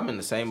 no, I'm in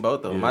the same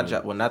boat though. My Yeah.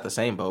 job, well, not the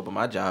same boat, but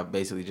my job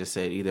basically just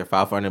said either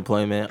file for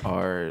unemployment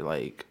or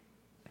like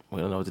we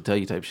don't know what to tell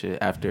you type shit.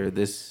 After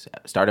this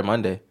started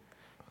Monday,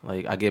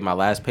 like I get my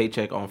last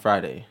paycheck on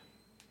Friday,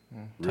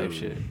 type Really?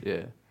 shit.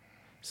 Yeah,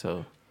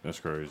 so That's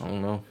crazy. I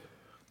don't know.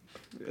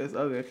 It's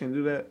ugly. I can't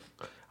do that.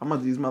 I'm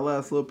about to use my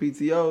last little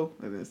PTO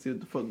and then see what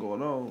the fuck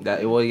going on.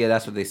 That's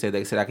what they said.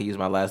 They said I could use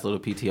my last little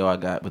PTO I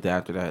got, but then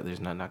after that, there's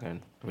nothing I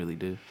can really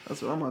do.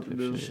 That's what I'm about to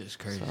do. Shit's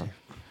crazy.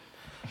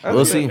 I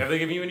We'll think see. Have they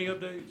given you any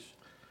updates?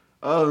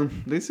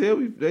 They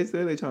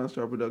said they trying to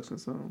start production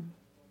soon,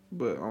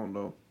 but I don't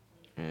know.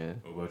 Yeah.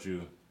 What about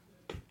you?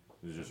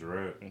 Is it just a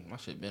rap? My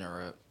shit been a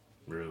rap.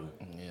 Really?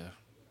 Yeah.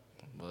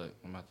 But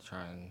I'm about to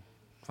try and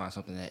find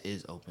something that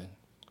is open.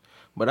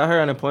 But I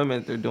heard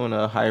unemployment, they're doing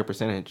a higher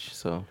percentage.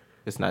 So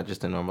it's not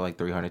just a normal like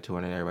 300,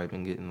 200 everybody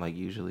been getting like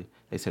usually.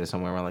 They said it's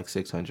somewhere around like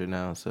 600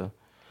 now. So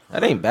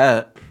that ain't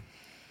bad.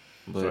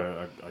 But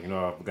So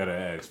I gotta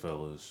ask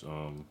fellas,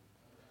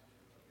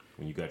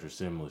 when you got your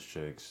stimulus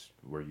checks,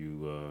 were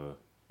you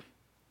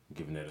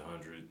giving that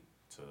 100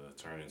 to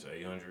turn into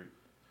 800?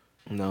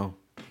 no.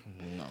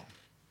 No.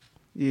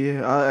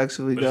 Yeah, I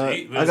actually But got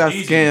it's I got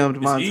easy. scammed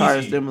It's my entire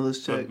easy.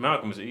 stimulus But check.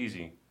 Malcolm, is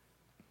easy.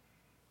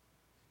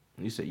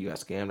 You said you got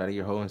scammed out of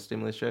your whole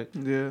stimulus check?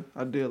 Yeah,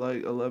 I did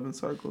like 11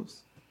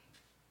 circles.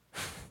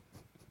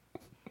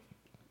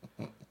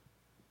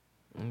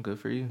 Good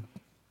for you.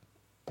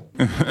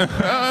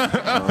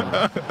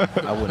 I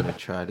wouldn't have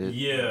tried it.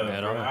 Yeah,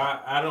 at bro, all.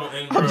 I don't.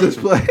 And I'm bro, just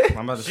playing. I'm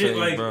about to shit say,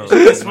 like bro.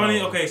 it's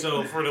funny. Okay,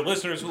 so for the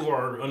listeners who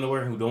are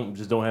unaware, who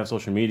don't have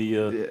social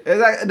media, Yeah,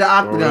 it's like the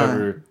octagon.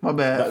 whatever. My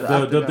bad.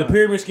 the octagon.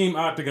 pyramid scheme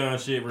octagon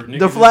shit, where niggas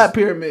The flat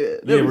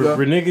pyramid. There yeah, we go.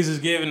 where niggas is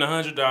giving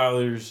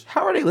 $100.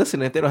 How are they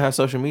listening if they don't have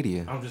social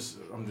media? I'm just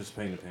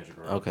paying attention,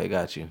 bro. Okay,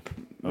 got you.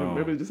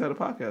 Maybe we just had a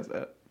podcast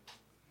app.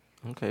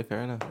 Okay,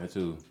 fair enough. That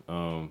too.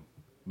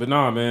 But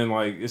nah, man,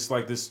 like it's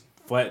like this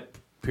flat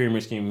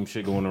pyramid scheme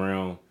shit going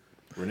around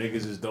where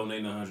niggas is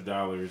donating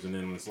 $100, and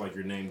then it's like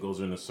your name goes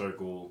in a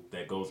circle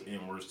that goes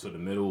inwards to the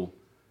middle,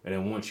 and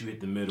then once you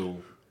hit the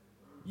middle,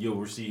 you'll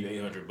receive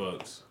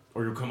 $800.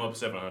 or you'll come up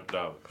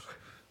 $700.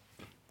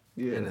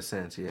 Yeah. In a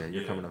sense, yeah,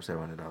 you're Yeah. coming up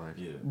 $700.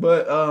 Yeah.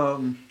 But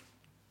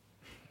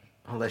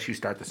Unless you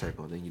start the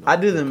circle, then you. I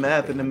did the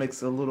math and it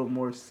makes a little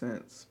more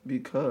sense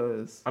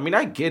because I mean,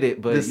 I get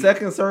it, but the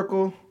second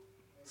circle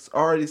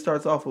already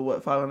starts off with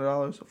what,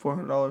 $500,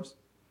 $400.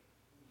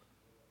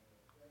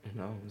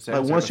 No,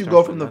 Like once you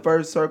go from the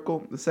first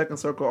circle, the second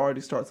circle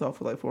already starts off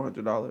with like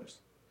 $400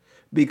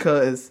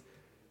 because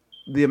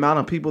the amount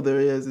of people there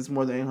is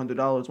more than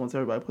 $800 once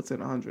everybody puts in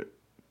 100.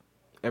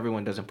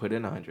 everyone doesn't put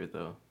in 100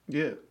 though.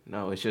 Yeah.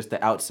 No, it's just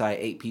the outside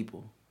 8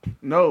 people.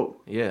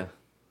 No. Yeah.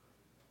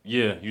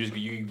 Yeah, you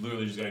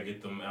literally just gotta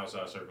get them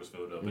outside circles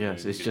filled up.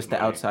 Yes, it's just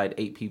the outside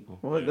 8 people.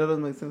 Well, Yeah. that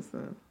doesn't make sense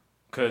then.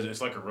 Because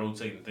it's like a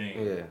rotating thing.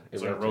 Yeah,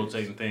 it's it like a rotates.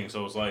 rotating thing.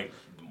 So it's like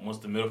once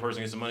the middle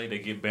person gets the money, they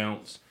get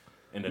bounced.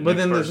 And the But next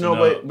then there's person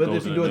no way. up But goes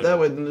if you in do the it that middle.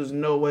 way, then there's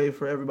no way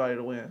for everybody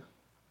to win.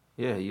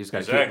 Yeah, you just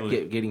got to Exactly.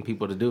 keep getting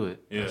people to do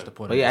it. Yeah. That's the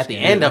point. But of yeah, the at the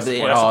scheme. end of That's it the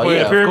point of all, the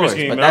yeah, of pyramid course.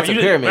 scheme, But man. that's a You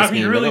pyramid now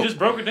scheme. you really They just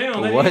broke it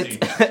down. That What? easy.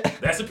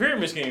 That's a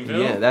pyramid scheme, Phil.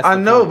 Yeah, that's. I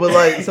the know, point. but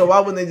like, so why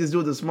wouldn't they just do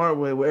it the smart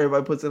way, where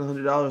everybody puts in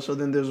 $100, so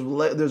then there's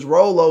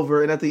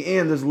rollover, and at the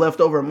end there's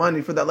leftover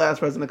money for that last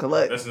person to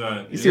collect. That's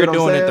not. You see You're what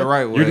I'm doing it saying? the right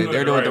You're way. doing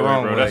They're it doing the it the right way,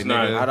 wrong bro. way. That's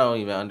not- nigga. I don't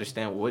even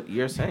understand what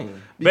you're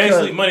saying.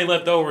 Basically, money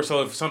left over.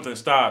 So if something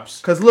stops,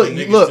 Because look,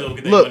 the niggas still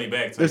get their money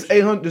back. type there's shit.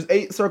 800, there's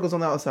 8 circles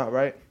on the outside,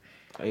 right?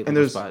 8 And little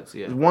there's spots.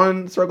 Yeah.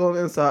 one circle on the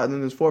inside, and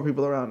then there's 4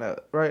 people around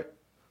that, right?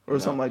 Or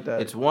something like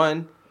that. It's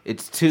 1.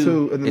 It's 2.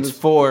 Two, and then It's there's-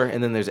 4,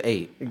 and then there's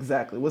 8.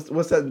 Exactly.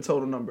 What's that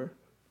total number?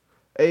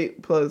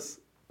 8 plus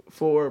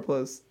 4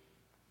 plus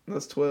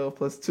that's 12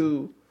 plus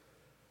 2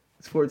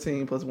 is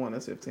 14 plus 1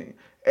 is 15.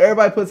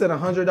 Everybody puts in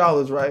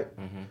 $100, right?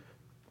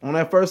 On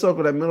that first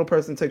circle, that middle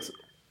person takes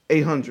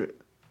 800.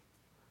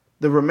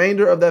 The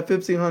remainder of that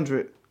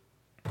 1,500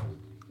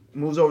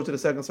 moves over to the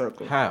second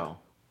circle. How?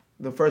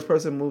 The first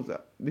person moves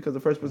out. Because the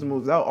first person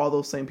moves out, all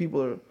those same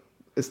people are,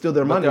 it's still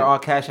their But money. they're all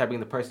cash apping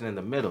the person in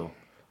the middle.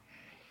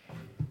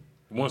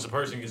 Once a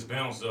person gets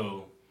bounced,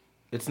 though,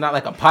 It's not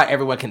like a pot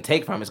everyone can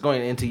take from. It's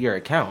going into your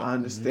account. I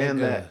understand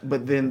Nigga. that,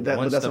 but then but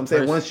Once that's the what I'm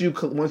saying.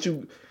 person- Once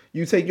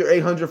you take your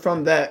 800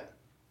 from that,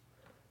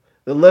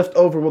 the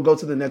leftover will go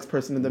to the next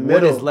person in the What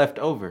middle. is left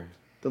over?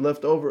 The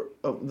leftover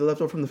from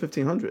the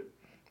 1,500.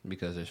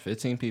 Because there's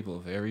 15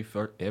 people. If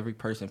every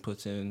person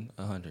puts in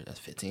 100, that's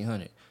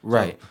 1,500.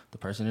 Right. So the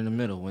person in the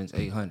middle wins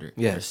 800.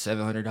 Yes. There's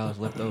 $700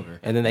 left over.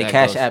 And then they That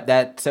cash goes- app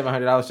that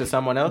 $700 to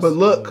someone else? But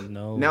look,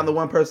 no. now the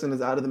one person is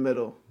out of the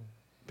middle.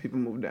 People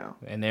move down.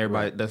 And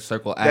everybody, the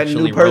circle That new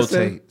actually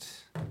person-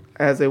 rotates.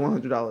 As a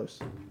 $100.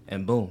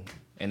 And boom.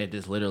 And it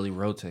just literally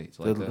rotates.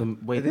 The, Like the, a,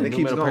 wait, And then the it new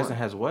keeps middle going. person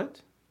has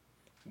what?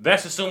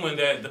 that's assuming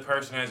that the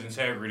person has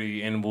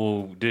integrity and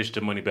will dish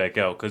the money back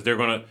out. Because they're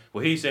gonna.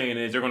 What he's saying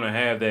is they're gonna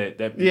have that.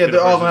 Yeah, the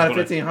they're all person's gonna have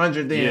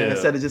 1,500 then Yeah.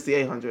 instead of just the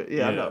 800.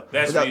 Yeah, I Yeah, know.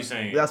 that's But what he's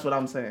saying. That's what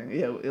I'm saying.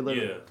 Yeah, it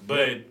literally. Yeah,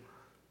 but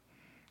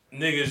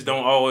niggas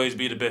don't always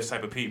be the best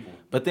type of people.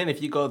 But then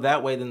if you go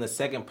that way, then the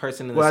second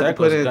person in the We'll have to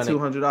circle put is in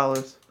going to...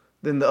 $200.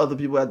 Then the other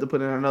people have to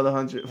put in another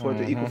 100 for it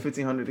to equal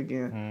 1,500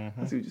 again.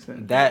 I see what you're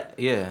saying. That,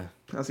 yeah.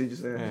 I see what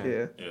you're saying.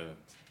 Yeah. Yeah,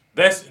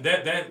 that's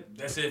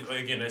it.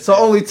 Again, that's So it.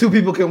 only 2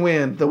 people can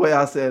win the way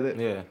I said it.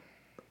 Yeah.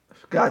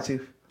 Got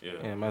you. Yeah.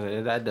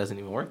 Yeah, that doesn't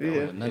even work that Yeah.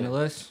 way. but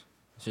nonetheless,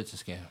 shit's a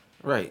scam.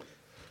 Right.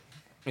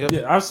 Yeah,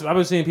 I've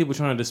been seeing people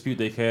trying to dispute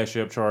their cash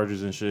app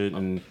charges and shit,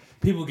 and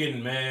people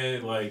getting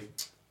mad like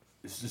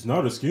it's just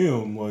not a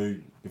scam.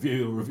 Like if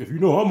you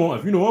know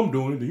I'm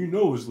doing it, then you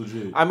know it's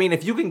legit. I mean,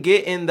 if you can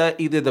get in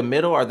either the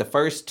middle or the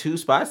first 2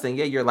 spots, then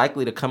yeah, you're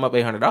likely to come up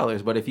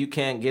 $800. But if you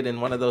can't get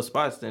in one of those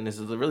spots, then this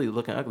is really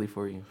looking ugly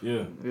for you.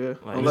 Yeah, Yeah.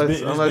 Like, unless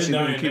it's been you can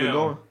dying keep it down.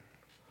 going.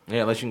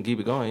 Yeah, unless you can keep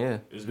it going, yeah.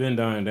 it's been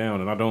dying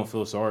down, and I don't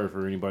feel sorry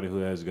for anybody who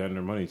has gotten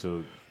their money.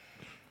 So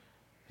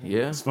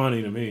Yeah. it's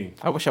funny to me.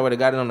 I wish I would have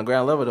got it on the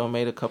ground level though,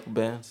 made a couple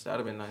bands. That would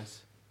have been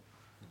nice.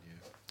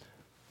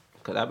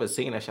 Cause I've been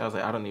seeing that shit. I was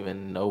like, I don't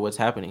even know what's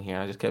happening here.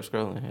 I just kept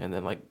scrolling, and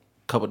then like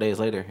a couple days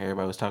later,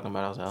 everybody was talking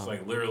about it. I was like, It's oh.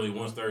 like literally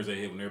once Thursday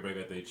hit, when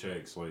everybody got their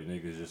checks, like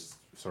niggas just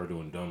start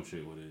doing dumb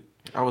shit with it.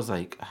 I was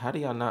like, how do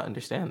y'all not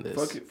understand this?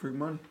 Fuck it, free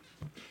money.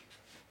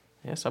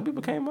 Yeah, some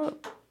people came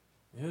up.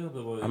 Yeah,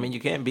 but like I mean, you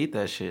can't beat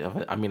that shit.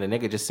 I mean, a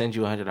nigga just sends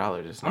you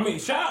 $100. I mean,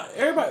 shout out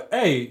everybody.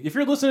 Hey, if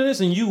you're listening to this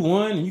and you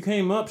won and you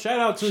came up,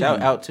 shout out to you.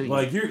 Shout out to you.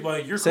 Like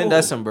you're send cool.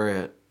 us some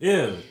bread.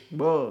 Yeah,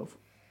 Above.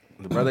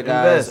 The brother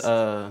guys,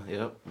 Invest.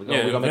 yep. We're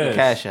Yeah, gonna make a invest.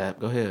 cash app.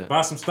 Go ahead.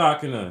 buy some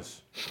stock in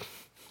us.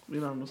 We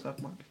not in the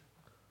stock market.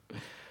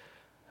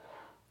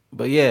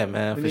 But yeah,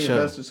 man, We for need sure.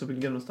 investors so we can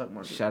get in the stock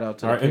market. Shout out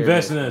to All the right,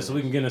 invest in pyramid. us so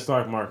we can get in the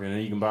stock market and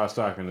then you can buy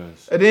stock in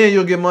us. And then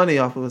you'll get money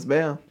off of us.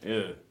 Bam.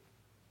 Yeah,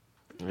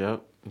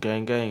 Yep,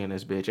 gang in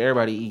this bitch.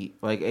 Everybody eat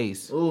like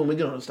Ace. Ooh, when we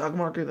get on the stock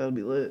market, that'll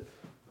be lit.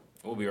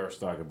 what will be our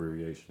stock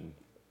abbreviation?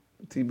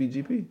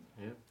 TBGP.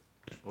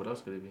 What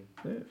else could it be?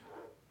 Yeah.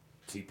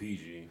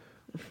 TPG.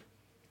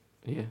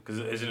 Yeah, Because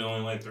isn't it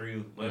only like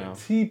 3 letters? No.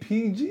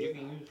 TPG?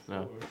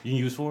 no. You can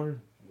use 4?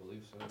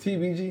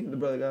 TBG, the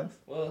brother guys.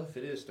 Well, if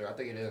it is 3, I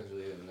think it is.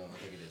 No, I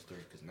think it is 3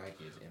 because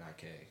Nike is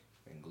NIK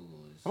and Google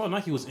is. How about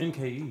Nike was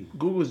NKE?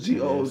 Google's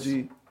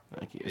GOG.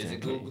 Nike Is it Nike.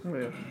 Google? Yeah.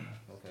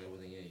 Okay, well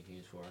then yeah, you can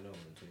use 4 I know what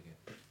I'm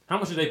taking. How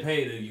much did they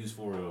pay to use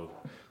for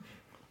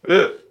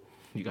though?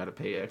 You gotta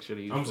pay extra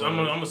to use.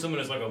 I'm assuming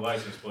it's like a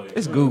license plate.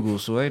 It's Google,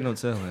 so ain't no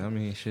telling. I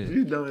mean, shit.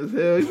 You dumb as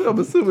hell. You know, I'm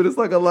assuming it's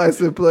like a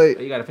license plate.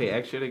 You gotta pay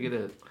extra to get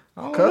it.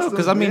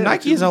 Because I mean, yeah,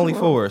 Nike is choose only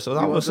one. 4, so I You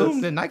would want assume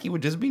this? that Nike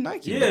would just be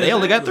Nike. Yeah, But they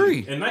only got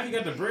exactly. 3. And Nike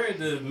got the bread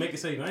to make it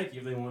say Nike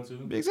if they want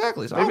to.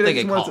 Exactly. So Maybe I they don't think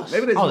just it want costs. to.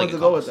 Maybe they I just don't want think to it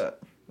go with costs.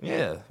 that.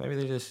 Yeah, maybe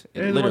they just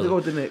They just want to literally. go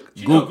with the Nick.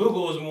 You know,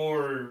 Google is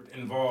more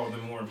involved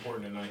and more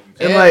important than Nike.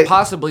 And And like-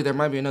 possibly there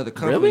might be another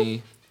company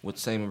Really? with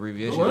the same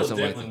abbreviation Google or is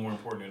something like definitely that. more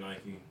important than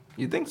Nike.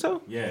 You think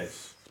so?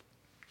 Yes.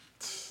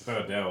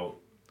 Without a doubt.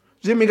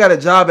 Jimmy got a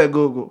job at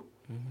Google.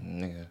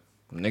 Nigga.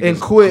 And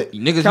quit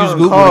Niggas use counting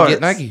Google cards. to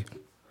get Nike.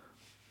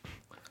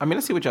 I mean,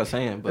 I see what y'all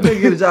saying, If but they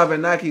get a job at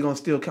Nike, he gonna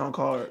still count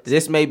cards.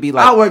 this may be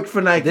I like worked for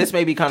Nike. this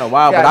may be kind of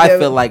wild, God but I damn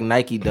feel it. like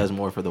Nike does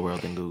more for the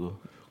world than Google.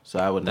 So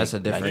I would. That's a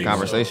different think so.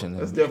 conversation.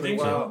 That's then. definitely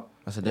think so? wild.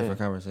 That's a different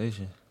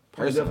conversation.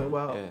 That's definitely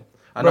wild. Yeah.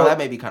 I know Bro. that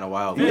may be kind of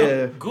wild. but-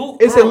 Yeah. Google,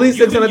 It's bro, at least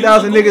you've been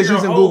 600,000 using niggas your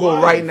using whole Google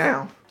life. right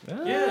now.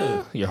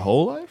 Yeah. Your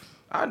whole life?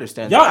 I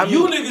understand. Y'all, that. I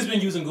you mean, niggas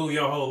been using Google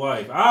your whole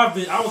life. I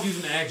was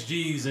using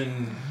AskG's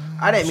and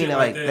I didn't mean shit it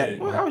like that.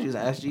 Well, I was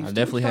using SG. I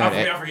definitely I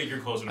had. forget you're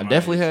closer. To I my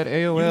definitely age. had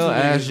AOL, Usually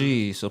Ask niggas-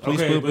 G. So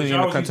please Okay, put but me in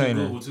y'all the was using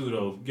container. Google too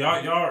though.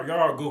 Y'all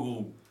are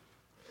Google.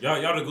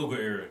 Y'all the Google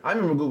era. I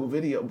remember Google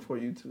Video before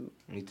YouTube.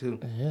 Me too.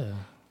 Yeah.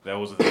 That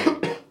was the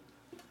thing.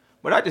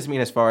 But I just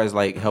mean as far as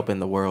like helping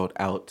the world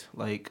out,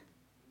 like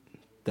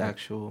the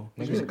actual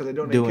Because they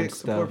donate doing kicks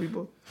to poor stuff.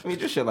 people. I mean,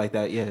 just shit like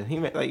that. Yeah, he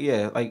meant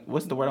like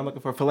what's the word I'm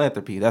looking for?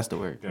 Philanthropy. That's the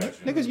word. Gotcha.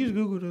 Niggas use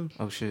Google to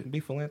Oh shit. be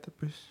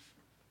philanthropists.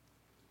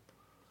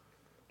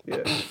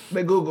 Yeah.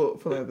 They Google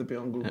philanthropy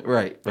on Google.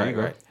 Right. There you Right.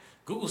 go. Right.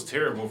 Google's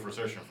terrible for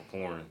searching for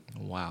porn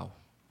Wow.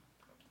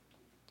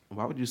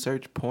 Why would you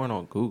search porn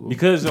on Google?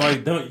 because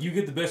like don't you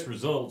get the best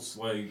results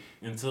like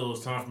until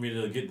it's time for me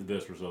to get the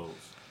best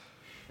results.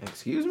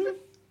 Excuse me.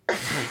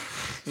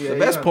 Yeah, The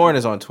best porn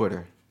is on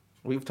Twitter.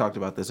 We've talked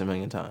about this a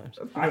million times.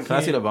 Can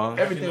I see the bomb?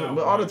 Everything, cannot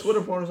but all the watch.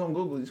 Twitter porn is on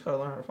Google. You just gotta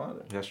learn how to find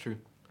it. That's true.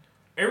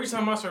 Every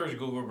time I search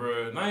Google,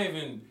 bro, not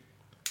even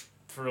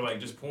for like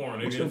just porn,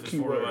 What's even your if it's for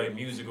keyword? like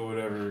music or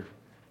whatever,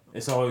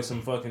 it's always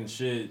some fucking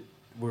shit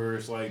where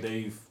it's like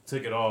they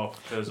took it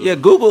off because Yeah,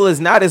 Google is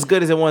not as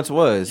good as it once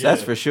was.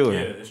 That's Yeah, for sure. Yeah,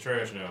 it's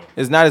trash now.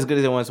 It's not as good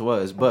as it once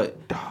was,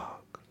 but Dog.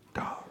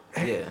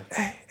 yeah.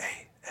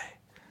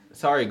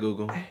 Sorry,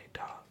 Google.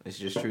 Dog. It's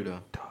just true though.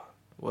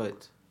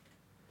 What?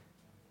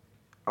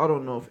 I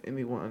don't know if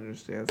anyone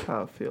understands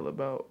how I feel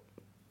about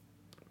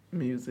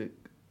music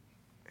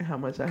and how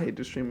much I hate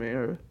the streaming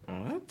era.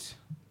 What?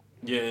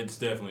 Yeah, it's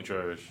definitely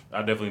trash. I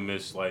definitely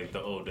miss like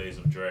the old days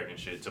of dragging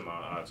shit to my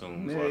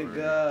iTunes library.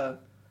 Nigga,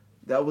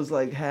 that was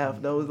like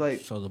half. That was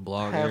like So the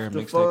blog half era, the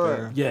mixtape fun.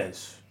 era.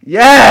 Yes,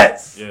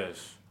 yes.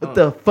 yes. What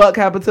the fuck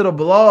happened to the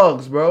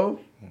blogs, bro?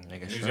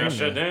 Nigga, Niggas got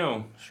shut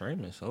down.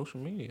 Streaming, social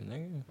media,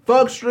 nigga.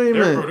 Fuck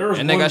streaming. There was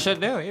And they one- got shut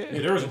down, yeah.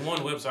 Yeah, there was one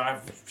website. I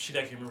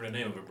can't remember the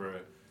name of it, bro.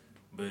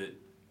 But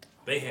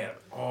they had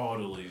all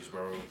the leaves,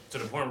 bro. To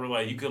the point where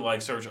like you could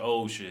like search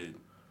old shit.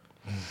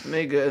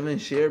 Nigga, and then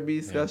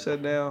ShareBeast got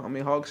shut down. I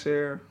mean,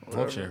 Hawkshare.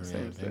 whatever, Fuck share, yeah,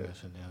 same they thing. got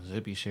shut down.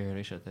 Zippy share,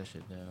 they shut that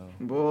shit down.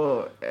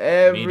 Boy,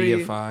 every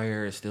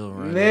Mediafire is still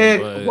running.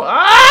 Nick, but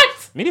what?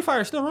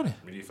 Mediafire is still running.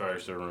 MediaFire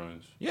still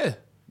runs. Yeah,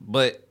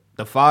 but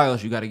the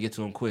files you got to get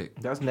to them quick.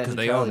 That's net 'Cause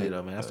they own neutrality it.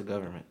 though, man. That's the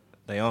government.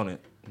 They own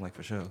it, like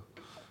for sure.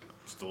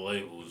 It's the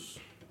labels.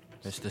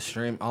 It's the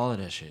stream, all of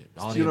that shit.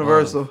 All It's the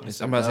universal.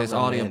 Above. I'm about to say it's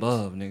all the Government.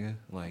 above, nigga.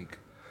 Like,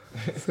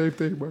 Same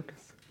thing,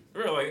 Marcus.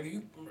 Bro, like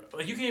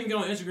you can't even get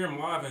on Instagram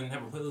Live and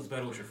have a playlist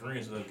battle with your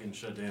friends without getting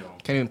shut down.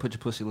 can't even put your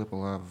pussy lip on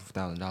live for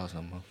 $1,000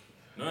 no more.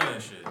 None of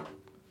that shit.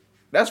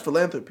 That's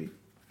philanthropy.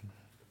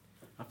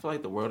 I feel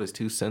like the world is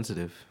too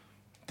sensitive.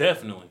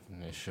 Definitely.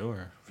 Yeah,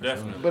 sure. For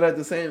Definitely. But at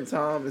the same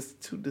time, it's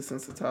too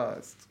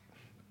desensitized.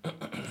 Sure.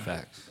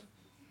 Facts.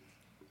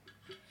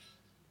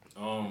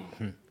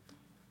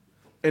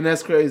 And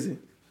that's crazy.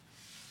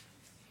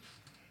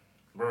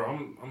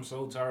 Bro, I'm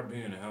so tired of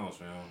being in the house,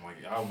 man. Like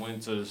I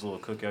went to this little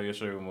cookout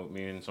yesterday with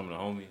me and some of the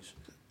homies.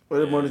 Were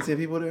there more than 10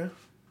 people there?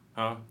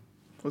 Huh?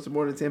 Was there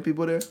more than 10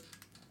 people there?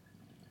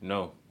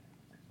 No.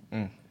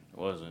 It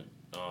wasn't.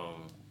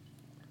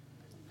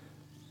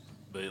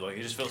 But like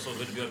it just felt so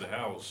good to be at the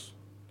house.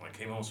 Like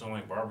came home smelling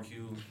like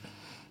barbecue.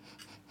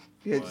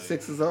 You had Like-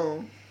 6's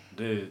on.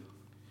 Did.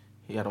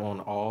 He had them on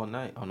all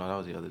night. Oh no, that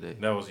was the other day.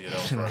 That was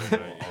Friday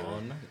night. Yeah.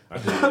 All night. I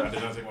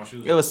did not take my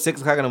shoes It was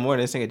 6 o'clock in the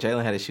morning. This nigga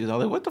Jalen had his shoes. I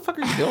was like, "What the fuck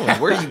are you doing?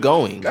 Where are you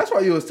going?" That's why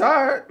you was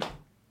tired.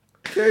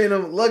 Carrying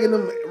them, lugging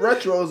them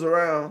retros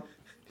around.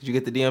 Did you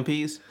get the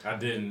DMPs? I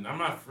didn't. I'm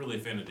not really a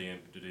fan of the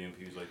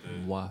DMPs like that.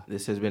 Why?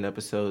 This has been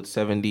episode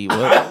 70. What?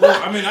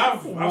 I mean,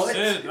 I've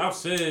What?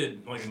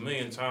 said like a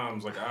million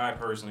times, like I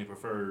personally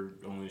prefer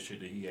only shit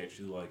that he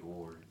actually like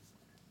wore.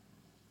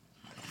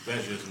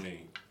 That's just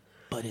me.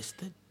 But it's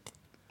the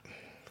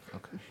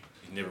Okay.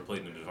 He never played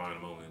in the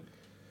divine moment.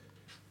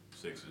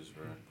 sixes,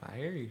 bro. I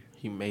hear you.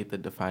 He made the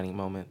defining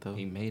moment though.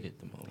 He made it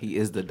the most. He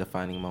is the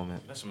defining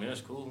moment. That's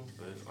cool,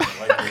 but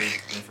I like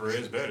the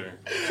infrared's better.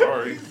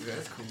 Sorry.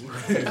 That's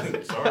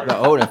cool. Sorry. The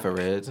old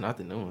infrareds, not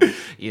the new ones.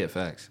 Yeah,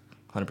 facts.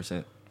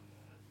 100%.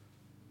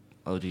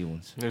 OG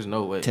ones. There's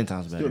no way. 10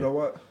 times better. You know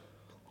what?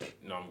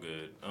 No, I'm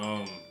good.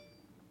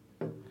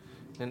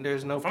 And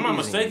there's no. If I'm not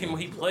pleasing. mistaken,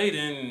 what he played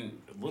in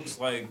looks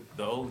like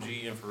the OG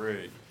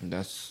infrared.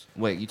 That's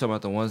wait. You talking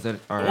about the ones that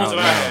are The ones out that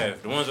I now?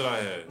 have. The ones that I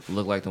have.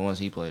 Look like the ones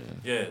he played in.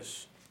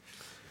 Yes.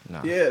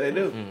 Nah. Yeah, they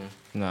do.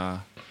 Nah.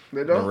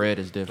 They The don't. red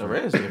is different. The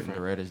red is different.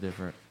 The red is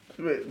different.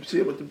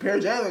 Shit, but the pair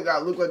Jalen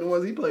got look like the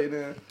ones he played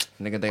in.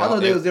 Nigga, they I all.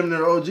 thought they If, was them than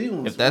the OG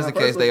ones. if that's the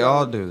When I case, first they looked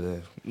all at them. do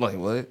that. Like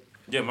what?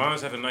 Yeah,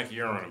 mine's have a Nike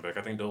Air running back.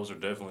 I think those are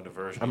definitely the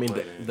version I mean, he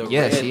played in. the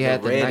Yes, red- he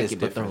had the red Nike, is but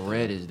the different.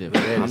 red is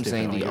different. red is I'm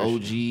saying different the on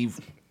your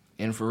OG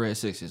infrared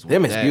sixes.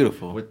 Them with is that-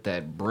 beautiful. with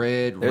that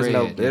bread There's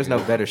red. there's no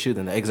better shoe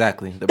than that.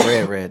 Exactly, the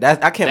red.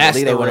 That I can't That's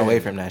believe they the went red. away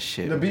from that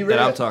shit. The B that red.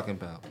 I'm talking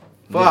about.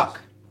 Fuck.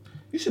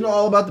 You should know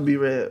all about the B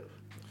red.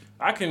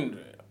 I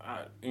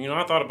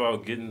thought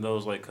about getting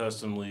those like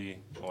customly,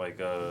 like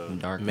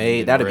Dark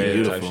Made, that'd be red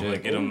beautiful. type shit.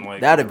 Like get them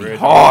like That'd be red.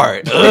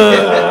 hard. See,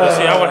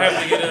 I would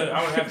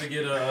have to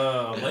get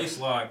a lace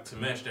lock to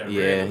match that.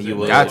 Yeah, red. you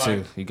would. Got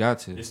to. You got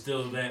to. It's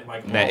still that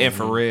like That long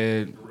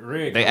infrared.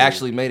 red. They color.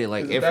 actually made it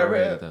like Is it that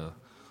infrared red? though.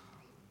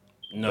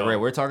 no The red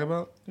we're talking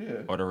about,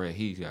 Yeah. or the red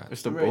he's got.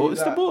 It's the red Bull. you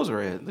It's the got. Bulls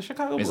red. The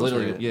Chicago It's Bulls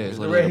literally red. yeah. It's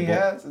The literally red he the,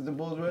 has is the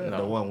Bulls red.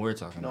 the one we're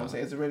talking You know what I'm about.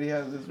 saying? It's the red he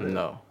has. This red.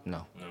 No.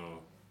 No,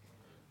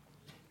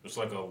 It's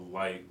like a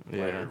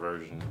lighter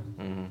version.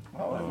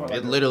 Oh, that's more it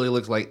like literally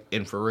looks like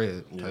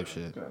infrared type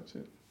shit. Gotcha.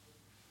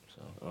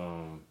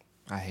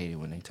 I hate it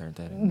when they turned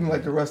that in.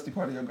 Like the rusty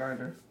part of your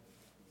grinder.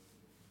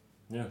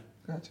 Yeah.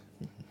 Gotcha.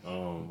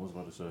 What was I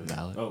about to say?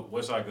 Valid. Oh,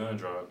 Westside Gun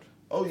dropped.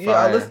 Oh yeah, I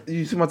Fire. listen,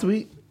 you see my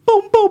tweet?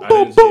 Boom, boom, I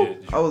boom, didn't see boom.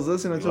 it. Did I you- was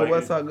listening you to a like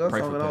West it? Side Gun Pray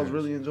song for and I was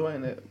Paris. really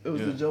enjoying it. It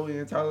was Yeah. the Joey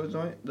and Tyler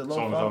joint. The Song was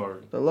lo-fi.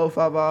 hard. The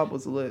lo-fi vibe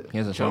was lit. He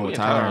has a song Joey with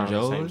and Tyler are and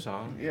on the same Joe.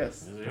 song. Yes.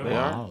 They They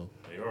are. Wow.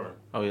 They are.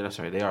 Oh yeah, that's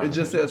right. They are. It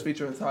just says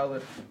featuring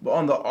Tyler, but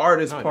on the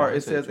artist No, it part don't. it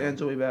It says says Joey. and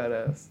Joey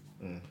Badass.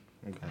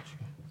 I got you.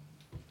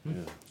 Yeah.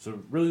 It's a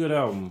really good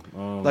album.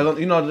 Like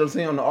you know what I'm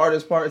saying? On the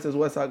artist part it says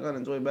West Side Gun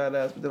and Joey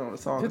Badass, but then on the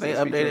song Did it they says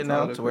update featuring it now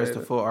Tyler, to where it's the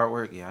Creator. full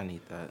artwork? Yeah, I need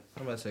that.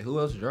 I'm about to say who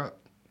else dropped.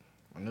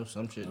 I know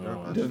some shit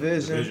dropped.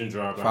 Division.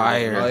 dropped.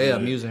 Fire. Oh yeah,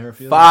 Music Her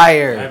Field. I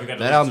Fire. haven't got to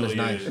That listen album to is it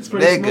nice. yet. It's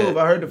pretty Nigga. smooth.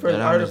 I heard the first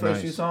That I heard the album is first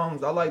nice. few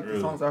songs. I like the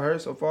Really? songs I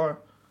heard so far.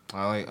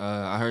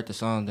 I heard the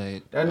song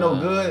that That No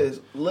Good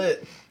is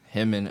lit.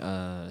 him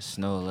and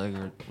Snow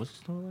Allegra. What's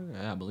Snow Allegra?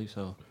 Yeah, I believe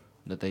so.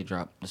 That they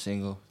dropped the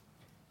single.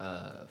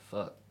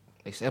 Fuck.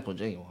 They sampled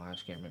Genuine. I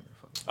just can't remember.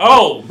 Fuck.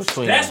 Oh,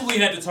 Between that's us. what we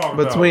had to talk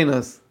about. Between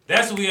us.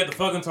 That's what we had to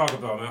fucking talk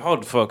about, man.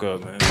 Hold the fuck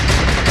up, man.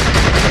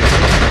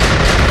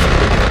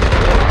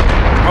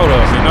 Hold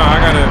up, man. No, I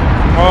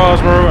gotta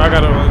pause, bro. I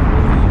gotta, like, you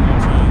know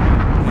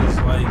what I'm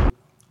saying? It's like,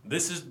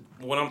 this is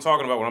what I'm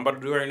talking about. What I'm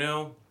about to do right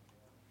now.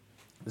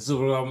 This is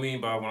what I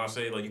mean by when I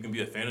say, like, you can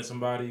be a fan of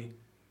somebody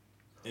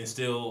and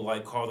still,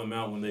 like, call them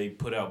out when they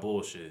put out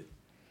bullshit.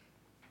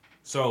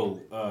 So,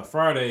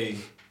 Friday,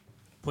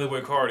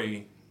 Playboy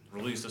Cardi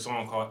released a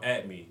song called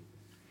At Me.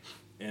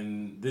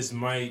 And this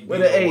might be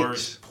With the an H.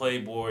 worst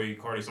Playboy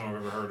Cardi song I've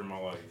ever heard in my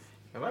life.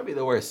 It might be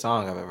the worst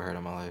song I've ever heard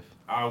in my life.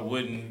 I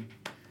wouldn't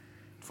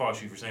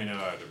fault you for saying that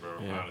either, bro.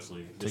 Yeah.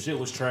 Honestly, the shit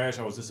was trash.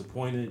 I was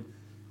disappointed.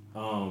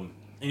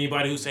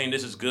 Anybody who's saying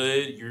this is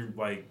good, you're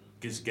like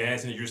gets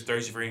gas and you're just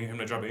thirsty for him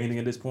to drop anything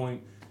at this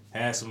point.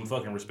 Have some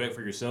fucking respect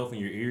for yourself and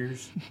your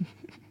ears.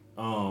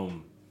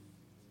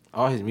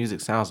 All his music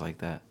sounds like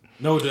that.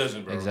 No, it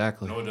doesn't, bro.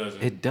 Exactly. No, it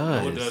doesn't. It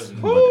does. No, it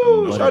doesn't.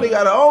 Ooh, Shorty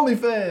got an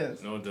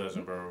OnlyFans. No, it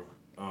doesn't, bro.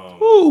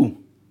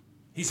 Ooh.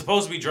 He's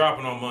supposed to be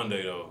dropping on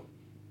Monday though,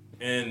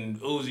 and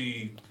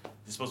Uzi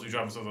is supposed to be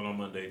dropping something on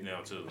Monday now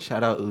too.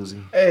 Shout out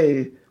Uzi.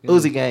 Hey,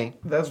 Uzi gang.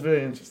 that's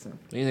very interesting.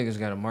 These niggas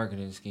got a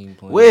marketing scheme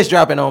plan. Wiz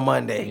dropping on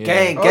Monday. Yeah.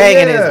 Gang, Oh, gang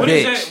in yeah. his What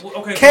is bitch. that?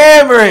 Okay,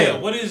 Cameron. Yeah,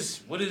 what is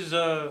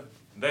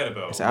that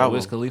about? It's The album.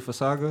 Wiz Khalifa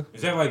saga?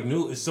 Is that like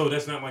new? So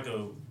that's not like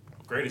a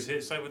greatest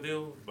hits type of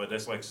deal, but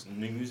that's like some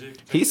new music.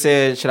 He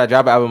said, "Should I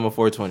drop an album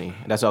before 20?"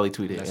 That's all he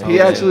tweeted. That's And all He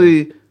yeah.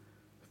 actually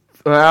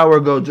an hour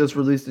ago just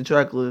released the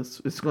track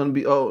list. It's gonna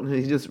be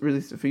he just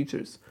released the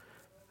features.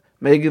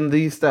 Megan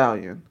Thee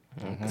Stallion,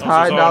 So Ty it's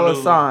all Dolla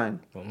new.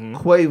 $ign,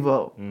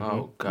 Quavo,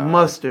 Oh God.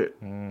 Mustard,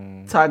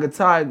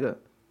 Tyga,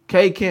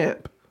 K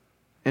Camp,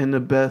 and the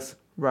best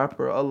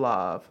rapper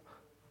alive,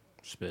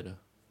 Spitter.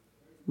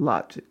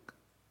 Logic.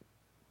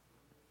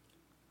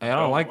 Hey, I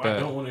don't like I that.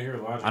 don't want to hear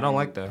Logic. I don't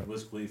like that.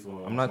 Wiz Khalifa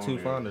on- I'm not on too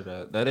there. fond of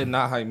that. That did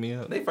not hype me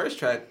up. Their first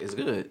track is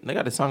good. They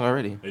got the song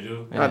already. They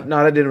do. Yeah.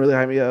 No, that didn't really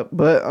hype me up,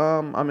 but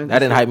I mean That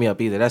didn't hype me up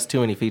either. That's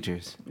too many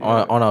features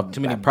on a Too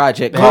many-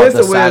 project Yeah, called it's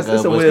The a Wiz- Saga.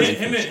 it's a of Wiz- Wiz Him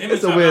Khalifa. and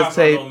It's a Ty Wiz Dolla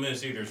tape. don't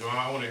miss either, so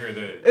I want to hear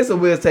that. It's a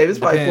Wiz tape. It's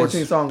probably Depends.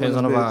 14 songs Depends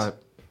on on this the bitch. vibe.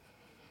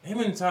 Him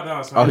and Ty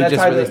Dolla $ign. Oh, he That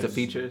just Tyga- released the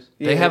features.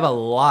 They Yeah. have a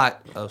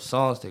lot of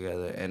songs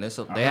together, and they I've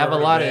have a never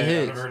lot heard of bad-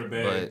 I've hits. never heard a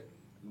bad But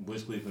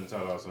Wiz Khalifa and Ty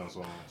Dolla $ign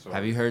song. So.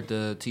 have you heard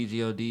the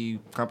TGOD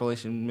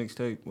compilation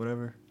mixtape,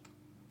 whatever?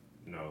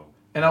 No.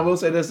 And I will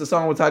say this: the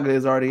song with Tyga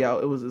is already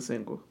out. It was a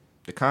single.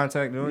 The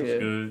Contact noise? Yeah.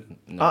 Good.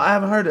 No. I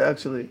haven't heard it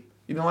actually.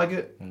 You don't like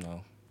it?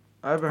 No.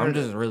 I haven't heard I'm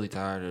just it. really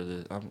tired of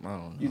this. I don't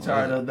know. You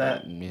tired of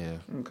that? Yeah.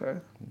 Okay.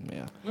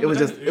 Yeah. It was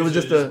just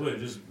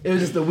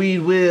the weed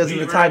whiz and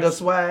the Weed Tyga raps.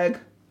 swag.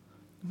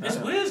 It's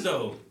Wiz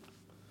though.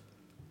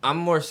 I'm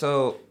more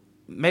so,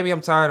 maybe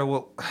I'm tired of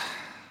what,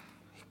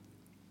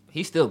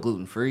 he's still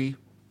gluten free,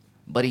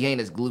 but he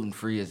ain't as gluten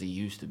free as he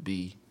used to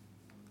be.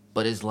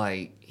 But it's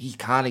like, he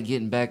kind of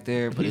getting back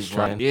there, but He's it's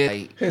trying. like, yeah.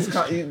 Like,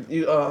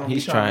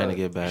 He's trying to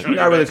get back. You're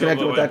not really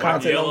connected with that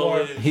content no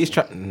more. He's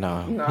trying.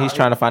 No, Nah, he's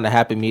trying to find a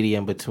happy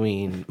medium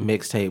between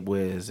mixtape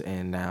Wiz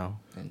and now.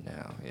 and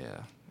now,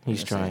 yeah.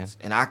 He's In a trying. sense.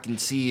 And I can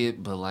see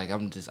it, but like,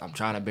 I'm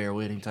trying to bear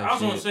with him type I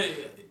was shit. gonna say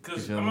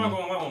because You I'm feel not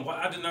me? gonna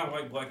lie. I did not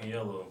like Black and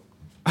Yellow.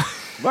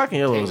 Black and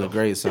Yellow was a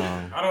great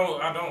song. I don't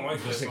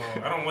like that song.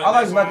 I don't like. I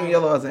like that Black song, and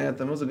Yellow as an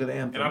anthem. It was a good and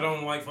I anthem.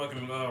 don't like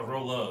fucking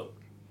Roll Up.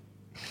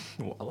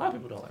 A lot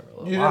of people don't like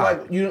Roll Up. You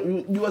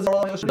didn't like you wasn't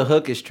rolling your The shorty.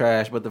 hook is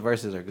trash, but the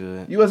verses are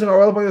good. You wasn't gonna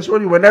roll up on your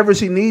shorty whenever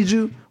she needs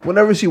you,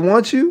 whenever she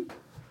wants you.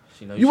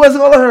 She knows You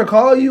wasn't gonna let her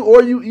call you,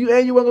 or you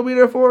wasn't gonna be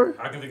there for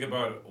her. I can think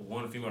about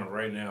one female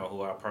right now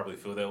who I probably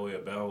feel that way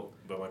about,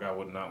 but like I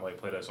would not like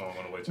play that song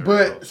on the way to her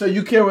But house. so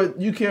you care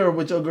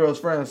what your girl's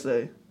friends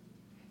say.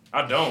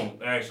 I don't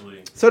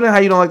actually. So then how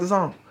you don't like the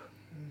song?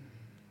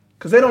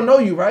 Cause they don't know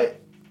you, right?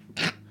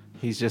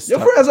 He's just Your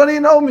friends don't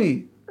even know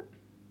me.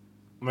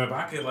 Man, but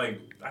I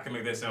can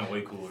make that sound way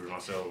cooler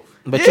myself.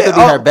 But you could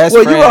be her best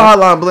well, friend. you were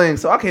Hotline Bling,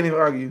 so I can't even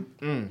argue.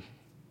 Thank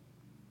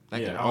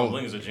Yeah, you. All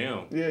Bling is a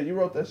gem. Yeah, you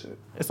wrote that shit.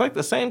 It's like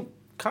the same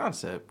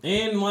concept.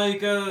 And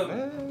like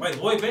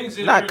Lloyd Banks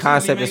did Not it,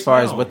 concept he as makes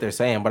far as sound. what they're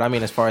saying, but I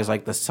mean as far as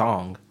like the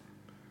song.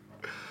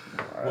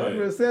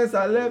 Ever since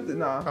I left it,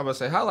 nah. I'm about to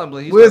say, Hotline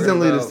Bling. he's Wiz talking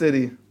didn't leave the about-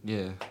 city.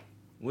 Yeah.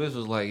 Wiz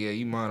was like, yeah,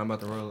 you mind? I'm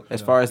about to roll.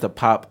 As far as the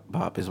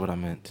pop is what I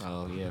meant.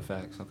 Oh, yeah,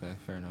 facts. Okay,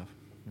 fair enough.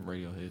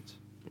 Radio hits.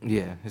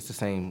 Yeah, it's the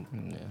same.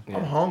 Yeah.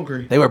 I'm Yeah.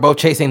 hungry. They were both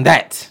chasing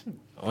that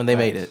when they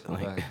made it. Facts,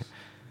 Like, facts,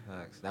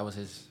 facts. That was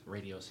his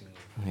radio single.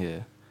 yeah,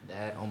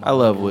 That, oh my I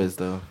love God. Wiz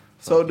though.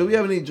 So, do we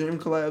have any dream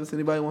collabs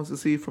anybody wants to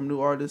see from new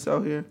artists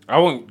out here? I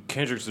want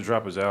Kendrick to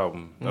drop his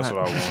album. That's Not-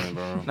 what I wanted,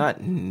 bro.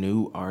 Not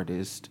new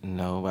artist,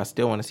 no. I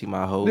still want to see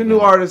my whole. The new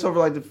artists over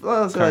like let's say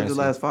like the Currency.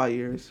 last 5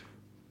 years.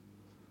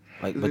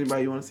 Like Is but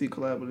anybody you want to see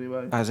collab with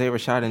anybody? Isaiah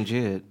Rashad and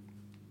Jid.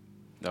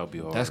 That would be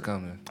hard. That's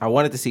coming. I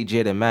wanted to see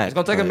Jid and Mac. It's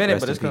gonna take a minute,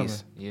 rest but in it's coming.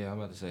 peace. Yeah, I'm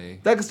about to say.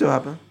 That could still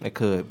happen. It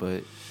could, but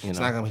you It's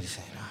know, not gonna be the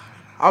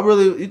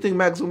same. You think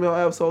Max will be on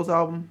Absol's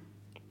album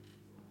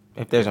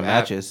if there's a Mac-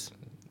 matches,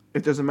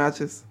 if there's a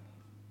matches?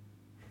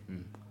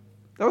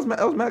 That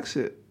was Max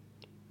shit.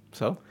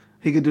 so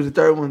He could do the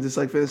third one, just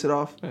like finish it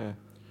off. yeah.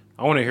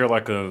 I want to hear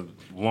like a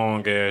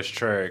long ass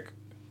track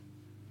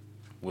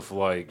with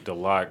like the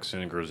Locks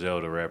and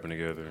Griselda rapping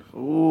together.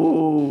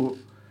 Ooh,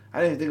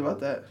 I didn't even think about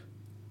that.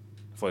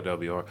 I feel like that'd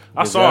be hard.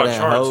 I saw a Griselda and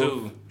chart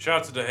Hov. too. Shout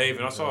out to the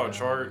Haven. I saw a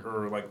chart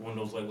or like one of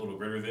those like little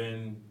greater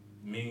than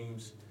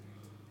memes,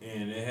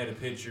 and it had a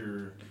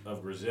picture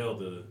of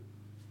Griselda,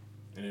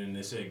 and then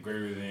it said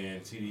greater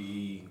than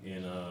TDE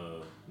in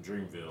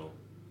Dreamville.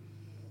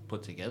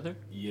 Put together?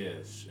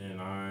 Yes,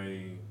 and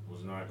I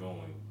was not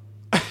going.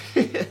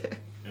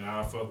 And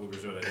I fuck with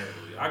Griselda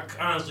heavily. I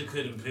honestly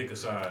couldn't pick a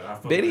side. I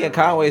fuck Biddy with and everybody.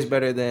 Conway's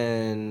better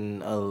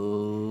than a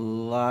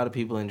lot of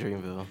people in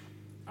Dreamville.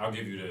 I'll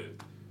give you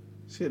that.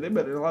 Shit, they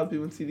better than a lot of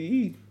people in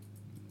TDE.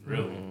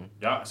 Really?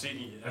 Y'all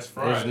see, that's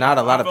fried. There's not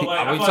a lot of I feel people-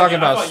 like- Are I we feel talking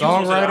like- I about feel like you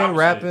was gonna say the songwriting, opposite.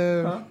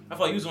 rapping? I feel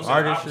like you was gonna say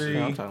Artistry. the Yeah,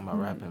 I'm opposite. talking about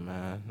rapping,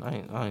 man.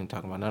 I ain't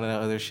talking about none of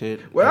that other shit.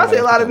 When I say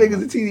a lot of niggas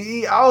in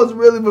TDE, I was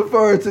really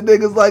referring to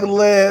niggas like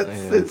Lance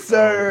Yeah. and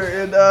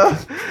Sir and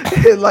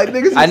like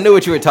niggas. I knew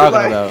what you were talking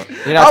like, about.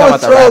 You're not I talking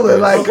was about the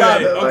trolling, rappers.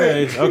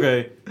 like, kinda,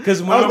 Okay.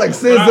 Because I was like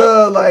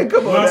SZA, like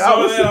come on. When I I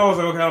saw was, that, I was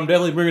like, okay, I'm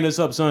definitely bringing this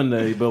up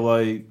Sunday, but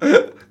like,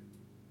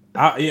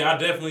 I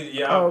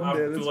definitely, Oh, I man,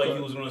 feel that's like fun.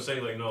 you was gonna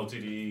say like, no,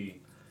 TDE.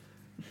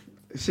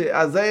 shit,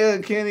 Isaiah,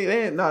 Kenny,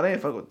 they ain't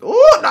fuck with. Ooh,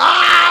 no!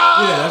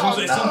 Yeah, that's what I'm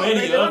saying. No, Too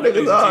many nigga, other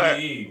them niggas niggas hard.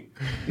 TDE.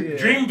 Yeah.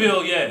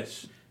 Dreamville,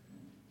 yes.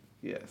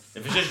 Yes.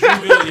 If it's just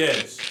Dreamville,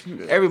 yes.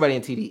 Everybody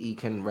in TDE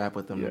can rap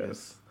with them.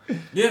 Yes.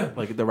 Yeah.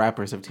 Like the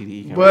rappers of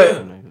TDE can But- rap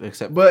with them.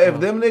 Except, But if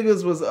them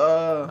niggas was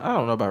I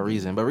don't know about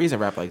Reason, but Reason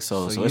rap like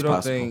Soul, so, So you it's don't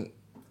possible. think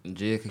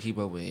Jid can keep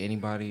up with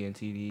anybody in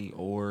TD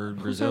or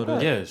said Griselda?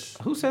 that? Yes.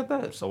 Who said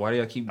that? So why do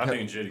y'all keep? I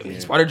think Jid can.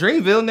 It's part of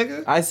Dreamville,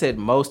 nigga. I said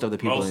most of the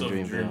people Most in of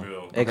Dreamville.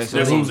 Dreamville. Okay, That's so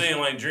what I'm he's- saying.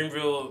 Like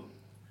Dreamville,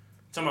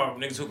 talking about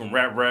niggas who can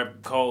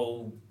rap,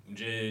 Cole,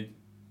 Jid.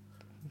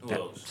 Who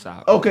else?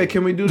 Stop. okay,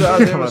 can we do the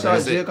Isaiah Come on, Rashad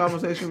that's it. Jid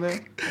conversation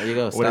then? There you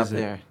go. What Stop is it?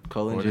 there.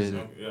 Colin What is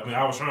Jid. I mean,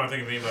 I was trying to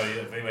think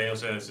if anybody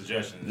else had a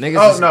suggestion. Niggas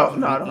Oh is- no.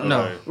 No. Well,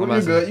 I'm you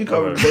about good? to- You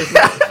covered Okay. the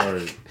bases. All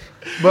right.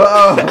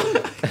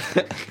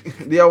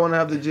 But do y'all want to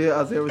have the Jid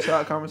Isaiah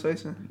Rashad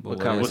conversation? What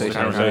What's conversation? the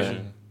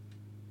conversation?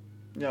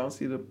 Y'all don't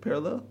see the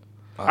parallel?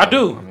 I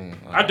do.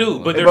 I do,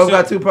 but They they're both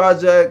still, got 2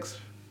 projects.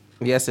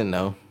 Yes and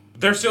no.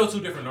 they're still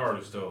two different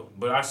artists though.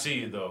 But I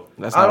see it though.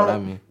 That's I not what I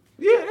don't- mean.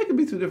 Yeah, they could could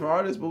be two different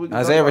artists, but we can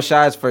Isaiah talk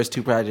Rashad's first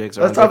two projects.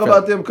 let's talk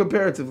about them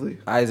comparatively.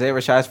 Isaiah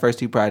Rashad's first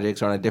two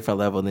projects are on a different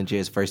level than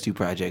Jiz's first two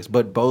projects,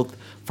 but both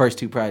first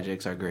two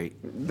projects are great.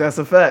 That's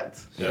a fact.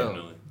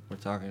 Definitely. We're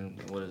talking,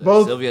 what is it?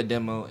 Both- Sylvia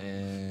Demo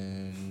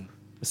and...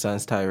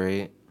 Sun's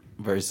Tirade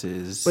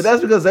versus. But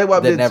that's because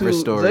Zaywap The did Never two.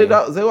 Story.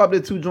 Zaywap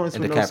did two joints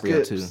And with no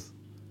DiCaprio, skips. too.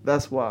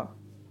 That's why.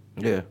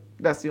 Yeah.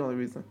 That's the only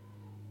reason.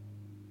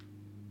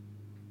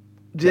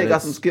 Jay That got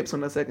is- some skips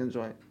on that second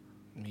joint.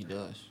 He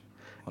does.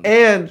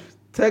 And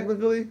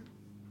technically,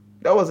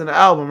 that wasn't an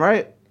album,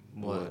 right?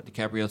 What?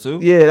 DiCaprio too?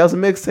 Yeah, that was a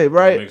mixtape,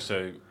 right?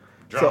 Mixtape.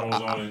 Drama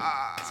was on it.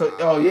 So,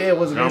 oh yeah, it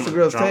was a Gangsta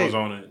Girls Drama tape. was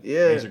on it. Yeah.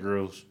 Gangsta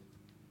Girls.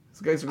 It's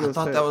a Gangsta I Girls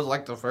thought tape. that was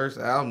like the first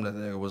album that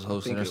nigga was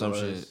hosting or some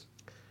shit.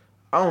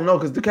 I don't know,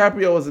 because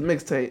DiCaprio was a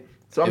mixtape.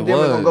 So I'm It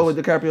definitely going to go was.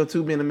 with DiCaprio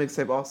 2 being a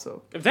mixtape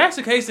also. If that's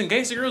the case, then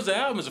Gangsta Girls, the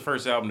album, is the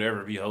first album to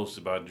ever be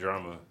hosted by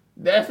Drama.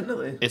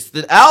 Definitely. It's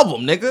the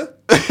album, nigga.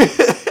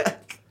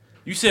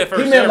 You said He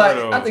first meant ever, like,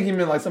 though. I think he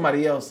meant like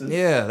somebody else's.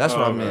 Yeah, that's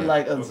what I Okay. meant.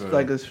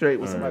 Like a straight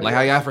with somebody Like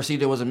how else. y'all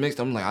perceived it was a mix.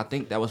 I'm like, I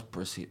think that was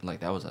perceived.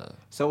 Like that was a.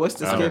 So what's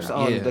the I don't skips know.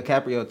 on Yeah.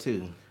 DiCaprio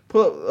 2?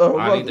 Pull up,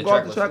 I need the go off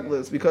track the track list.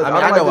 list because I mean,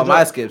 don't I know like what the my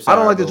joint- skips I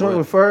don't are, like the but joint what-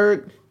 with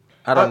Ferg.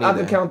 I don't I either.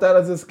 can count that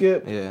as a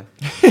skip. Yeah.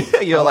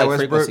 You don't like Westbrook?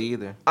 frequency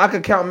either. I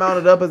could count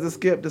Mounted Up as a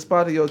skip,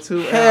 Despacio 2.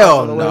 and Hell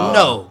On the Way no. Home.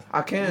 No.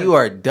 I can. You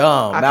are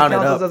dumb. I can Mounted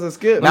count up. those as a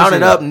skip. Mounted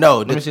see up, that. no.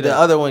 Let me The, see the that.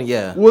 other one,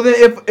 yeah. Well, then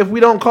if we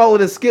don't call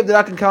it a skip, then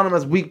I can count them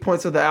as weak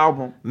points of the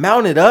album.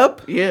 Mounted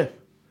up? Yeah.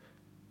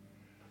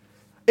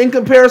 In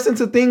comparison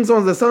to things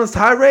on the Sun's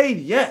Tirade,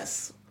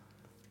 yes.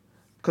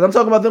 Because I'm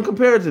talking about them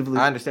comparatively.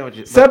 I understand what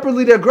you're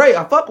Separately, they're great.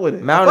 I fuck with it.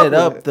 I Mounted fuck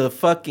up, with it. the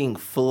fucking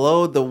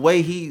flow, the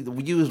way he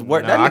used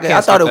word. No, that I nigga, can't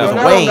I thought it skip was that That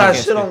one. don't Wayne. got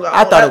shit on.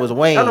 I thought it was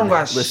Wayne. That don't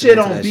got listening shit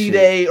to on that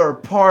B-Day or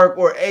Park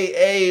or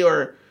AA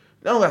or.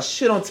 That don't got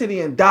shit on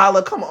Titty and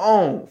Dollar. Come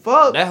on.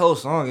 Fuck. That whole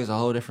song is a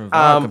whole different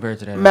vibe compared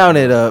to that.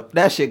 Mounted up.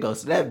 That shit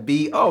goes. That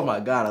beat. Oh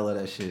my god, I love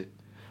that shit.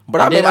 But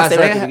I made Did my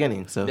statement at the Isaiah-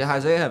 beginning. So Did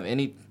Isaiah have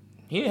any?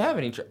 He didn't have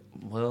any.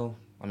 Well,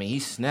 I mean, he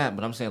snapped,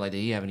 but I'm saying like, did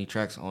he have any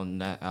tracks on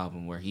that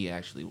album where he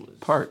actually was?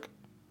 Park,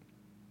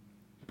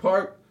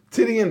 Park,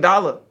 Titty and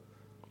Dollar.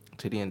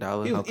 Titty and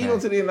Dollar. He was Okay. eating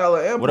Titty and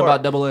Dollar and What Park.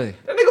 about Double A? That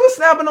nigga was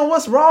snapping on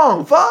What's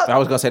Wrong. Fuck. I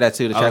was gonna say that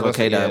too. The I track was with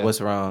gonna K say, Dot. yeah.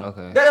 What's wrong?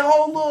 Okay. That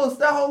whole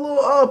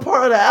little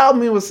part of the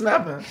album he was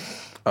snapping.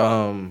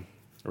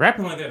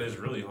 Rapping like that is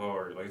really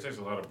hard. Like, it takes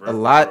a lot of breath. A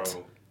lot.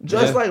 bro.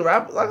 Just like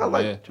rap, like I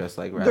like. Yeah. Just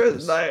like Just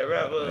rappers. like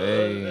rapper.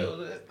 Hey.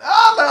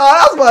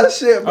 Oh, that's my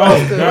shit, bro. Oh,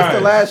 What's the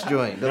God. last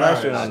joint? The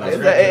last joint. Nice. on Nice.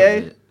 there.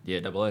 Is that AA? Yeah,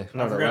 Double A. I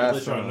No, the forgot to last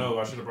let y'all song. know.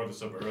 I should have brought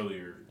this up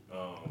earlier.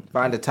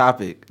 Find a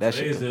topic. That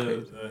Today shit. is go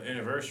the crazy.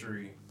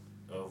 anniversary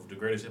of the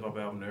greatest hip hop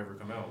album to ever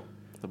come out.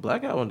 The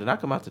Black Album did not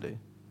come out today.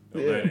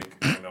 Yeah. Atlantic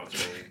came out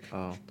today.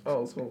 Oh,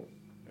 Oh, so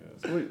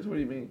what do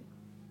you mean?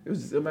 It was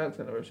just Illmatic's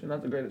anniversary,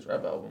 not the greatest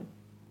rap album.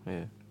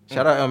 yeah.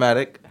 Shout out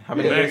Illmatic. How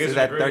many Illmatic years is is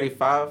that? the great-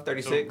 35, So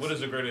 36? what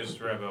is the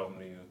greatest rap album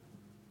to you?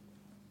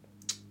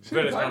 Shit,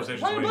 Greatest why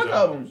conversations the with Black each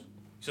album? You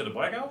said the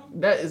Black Album?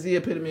 That is the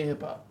epitome of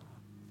hip hop.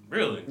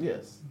 Really?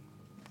 Yes.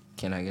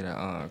 Can I get an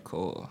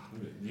encore?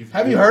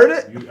 Have you heard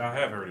it? I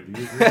have heard it.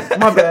 Do you agree?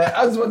 My bad.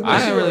 I just want to be I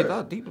ain't sure. really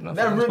thought deep enough.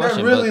 That, on this that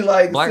question, really but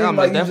like Black seemed Album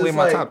like is you definitely just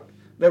my like top.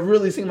 that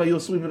really seemed like you were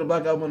sweeping the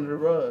Black album under the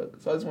rug.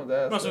 So I just wanted to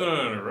I'm ask. not saying that.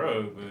 it on the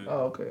road, but Oh,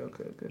 okay.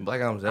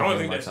 Black Album's I don't definitely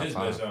think my that's top his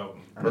five. best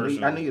album. I knew you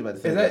personally. were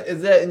about to say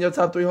Is that in your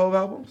top 3 whole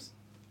albums?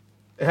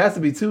 It has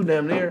to be 2,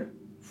 damn near.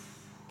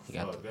 He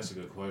got Fuck, that's a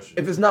good question.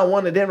 If it's not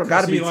 1, then damn it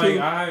got to See, be 2.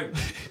 like,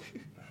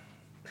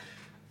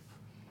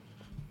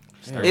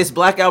 It's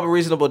Black Album,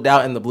 Reasonable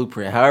Doubt, and The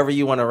Blueprint. However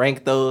you want to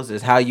rank those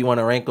is how you want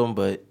to rank them.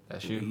 But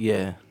That's you.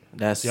 yeah,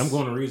 that's See, I'm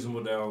going to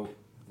Reasonable Doubt.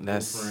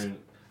 That's- Blueprint.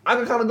 I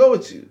can kind of go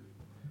with you.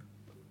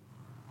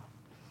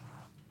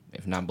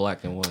 If not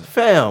Black, then what?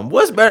 fam.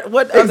 What's better?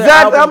 What other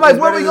Exactly. album I'm like,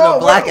 is where better we than the going?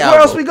 Black Where Album?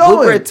 else we going?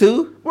 Blueprint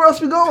 2. Where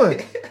else we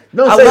going?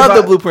 Don't I say love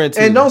the Blueprint too.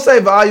 And don't say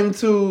volume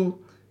 2.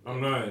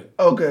 I'm not.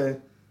 Okay.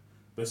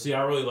 But see,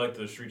 I really like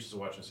the Streets is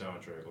Watching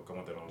soundtrack. Like, I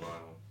want that on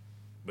vinyl.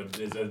 But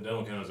that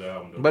don't count as an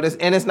album, though. But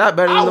it's not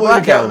better I than the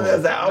wouldn't Black count it Album.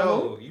 as an album.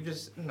 No, you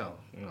just no.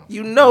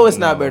 You know it's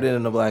not better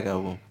than the Black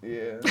Album.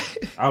 Yeah.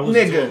 I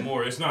listen to Nigga. it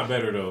more. It's not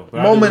better, though.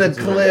 But I Moment do of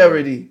listen to it.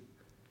 clarity.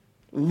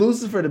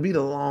 Lucifer to beat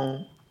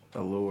alone.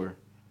 Allure.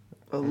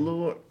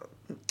 Allure.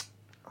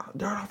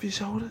 Dirt off your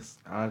shoulders.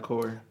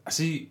 Encore.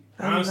 See,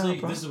 I don't know, honestly,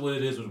 bro. this is what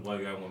it is with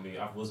Black Album with me.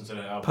 I've listened to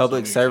that album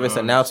Public so many service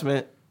times,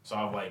 announcement. So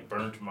I've, like,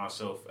 burnt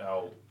myself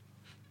out.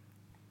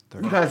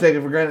 You kind of take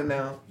it for granted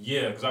now.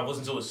 Yeah, because I've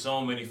listened to it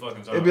so many fucking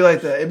times. It'd be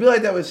like that. It'd be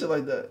like that with shit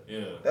like that.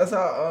 Yeah. That's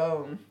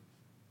how.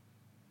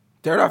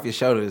 Dirt Off Your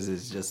Shoulders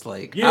is just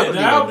like Yeah, I don't the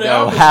even album, the know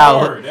album is how.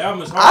 hard. The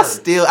album is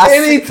hard.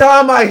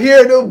 Anytime I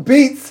hear the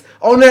beats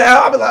on that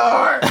album, I be like,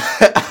 all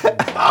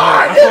right.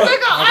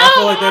 I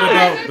feel like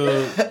that about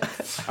the.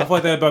 I feel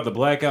like that about the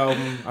Black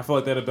Album. I feel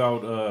like that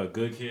about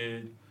Good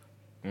Kid.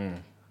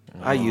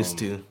 I used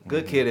to.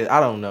 Good Kid is, I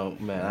don't know,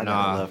 man. I got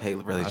Nah, a love-hate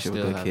I relationship still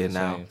with Good have Kid the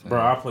now. same thing. Bro,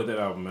 I played that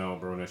album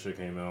out, bro, when that shit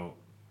came out.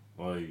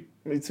 Like,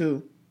 Me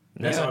too.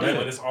 That's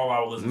all I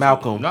would listen to.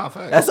 Malcolm. Nah,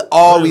 facts. That's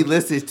all we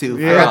listened to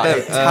for Yeah. the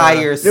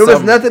entire There was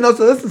summer. nothing else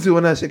to listen to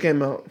when that shit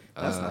came out.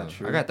 That's not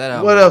true. I got that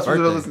out. What my else was there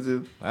to birthday. listen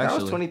to? That was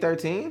Actually,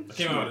 2013. It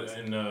came out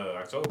in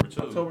October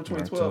too. October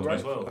 2012, right?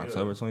 2012, yeah.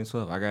 October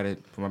 2012. I got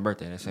it for my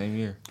birthday that same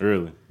year.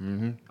 Really?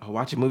 Oh,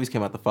 Watching Movies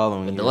came out the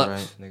following The year,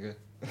 deluxe, right?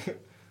 nigga.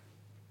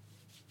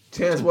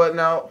 Chance what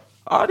now?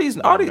 All these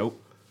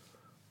Nope.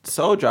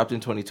 Soul dropped in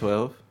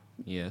 2012.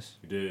 Yes.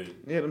 You did.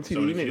 Yeah, them So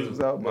TDE did niggas you. was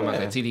out. I'm But, about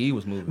to say TDE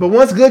was moving. but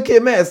once Good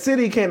Kid, Mad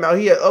City came out,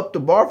 he had upped the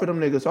bar for them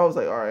niggas. So I was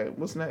like, all right,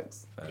 what's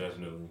next?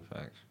 Definitely.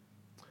 Facts.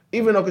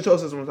 Even though Control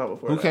System was out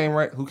before. Who that. came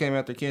right? Who came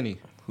after Kenny?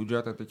 Who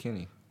dropped after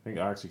Kenny? I think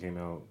Oxy came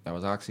out. That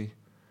was Oxy.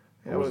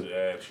 Yeah, What was it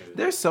it? Action.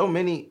 There's so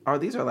many.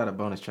 These are a lot of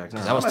bonus tracks. That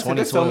was I'm gonna say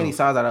There's so 2012. many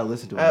songs that I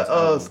listen to. on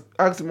was, this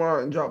album.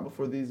 Oxymoron dropped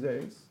before these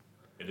days.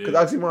 It did.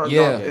 Because Oxymoron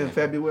Yeah. dropped in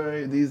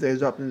February. These days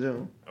dropped in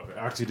June. Okay,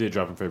 Oxy did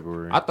drop in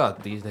February. I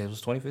thought these days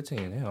was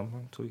 2015. Yeah,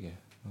 I'm tweaking.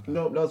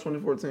 Nope, that was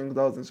 2014 because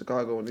I was in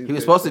Chicago when these He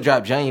was days supposed to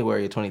drop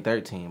January of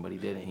 2013, but he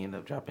didn't. He ended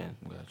up dropping.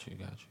 Got you.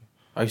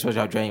 Or he was supposed to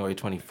drop January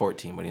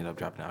 2014, but he ended up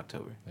dropping in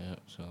October. Yeah.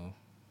 So,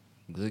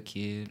 Good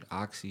Kid,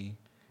 Oxy,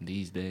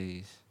 these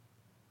days.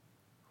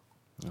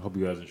 I hope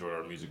you guys enjoyed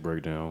our music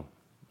breakdown.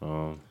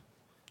 How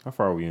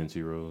far are we in,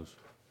 T Rose?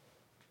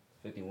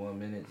 51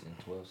 minutes and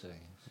 12 seconds.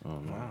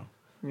 Wow.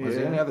 Yeah. Was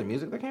there any other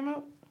music that came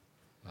out?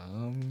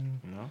 No.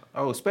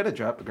 Oh, Spetta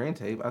dropped the Green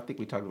Tape. I think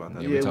we talked about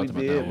that. Yeah, Yeah, we we talked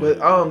about did. that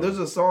But there's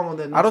a song on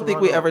that. I don't think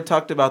we Toronto- ever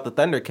talked about the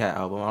Thundercat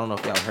album. I don't know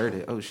if y'all heard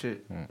it. Oh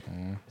shit.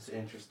 It's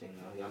interesting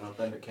though. Y'all know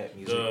Thundercat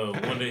music.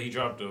 The one that he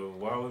dropped a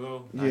while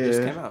ago. It just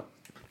came Yeah, out.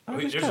 Oh,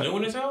 there's a new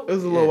one that's out? it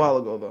was a little Yeah. while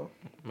ago though.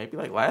 Maybe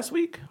like last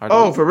week. Or the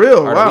Oh, week- for real?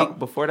 Or the Wow. week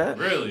before that.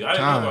 Really? I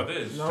didn't Time. know about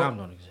this. No. Time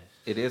don't exist.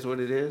 It is what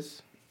it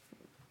is.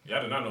 Yeah,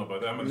 I did not know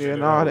about that. I'm gonna Yeah, check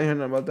no, that I out. didn't hear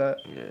nothing about that.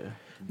 Yeah.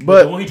 But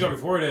But the one he dropped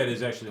before that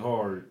is actually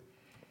hard.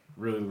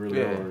 Really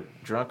Yeah. hard.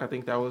 Drunk. I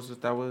think that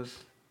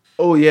was.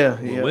 oh yeah.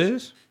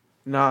 Wiz?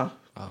 Nah.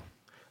 Oh.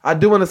 I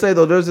do want to say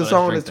though, there's a Let's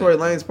song on drink this Tory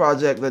that. Lanez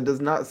project that does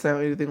not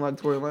sound anything like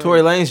Tory Lanez.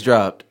 Tory Lanez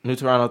dropped New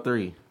Toronto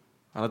 3.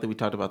 I don't think we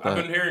talked about I've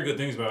that. been hearing good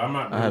things about it. I'm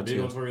not I really have big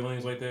too. on Tory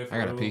Lanez like that. For I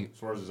gotta real, peek. as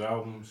far as his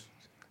albums.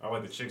 I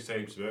like the Chicks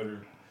tapes better.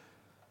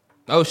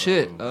 Oh,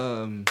 shit.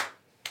 What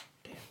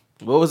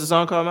was the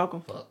song called,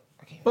 Malcolm?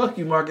 Fuck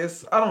you,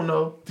 Marcus. I don't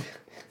know.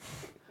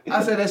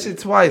 I said that shit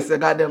twice. That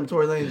goddamn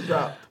Tory Lanez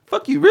dropped.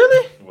 Fuck you,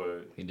 really?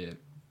 What? He did.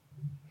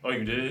 Oh,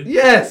 you did?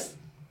 Yes.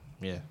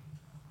 Yeah.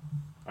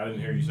 I didn't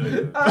hear you say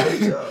that.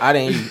 I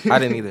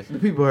didn't either. The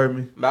people heard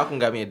me. Malcolm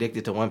got me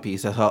addicted to One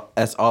Piece.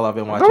 That's all I've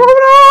been watching.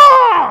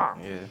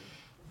 Yeah.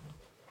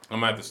 I'm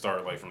gonna have to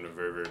start like from the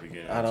very, very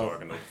beginning I don't- so I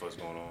can know what the fuck's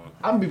going on.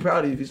 I'm gonna be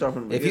proud of you if you start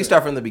from the If beginning. you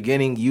start from the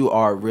beginning, you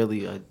are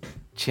really a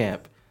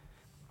champ.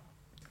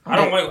 I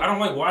don't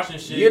like watching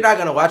shit. You're not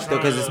gonna watch it though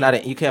because it's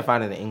not. You can't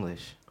find it in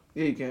English.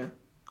 Yeah, you can.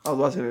 I was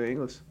watching it in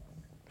English.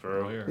 For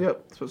real. Where?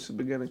 Yep, especially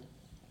the beginning.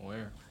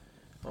 Where?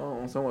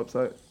 On some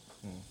website.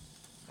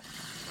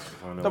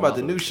 Talk about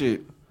the new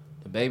shit.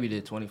 The Baby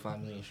did 25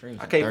 million streams.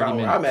 I in can't 30 find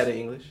where minutes. I'm at in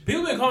English.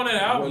 People been calling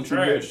that album Once you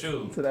trash get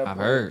too. to that I've point,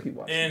 heard. keep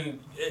watching. And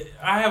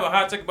I have a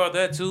hot take about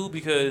that too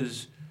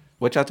because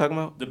What y'all talking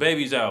about? the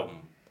Baby's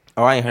album.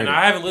 Oh, I ain't heard And it.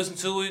 I haven't listened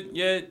to it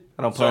yet.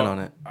 I don't plan on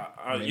it.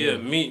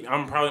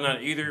 I'm probably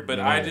not either. But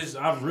I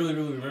really,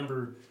 really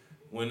remember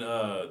when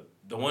the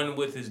one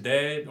with his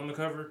dad on the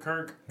cover,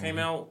 Kirk, came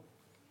out,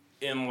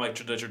 and like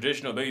the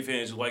traditional Baby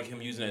fans who like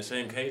him using that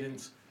same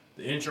cadence.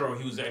 The intro,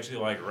 he was actually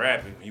like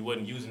rapping. He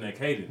wasn't using that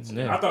cadence.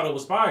 Yeah. I thought it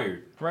was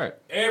fired. Right.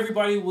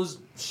 Everybody was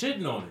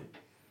shitting on it.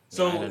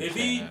 So Yeah, I if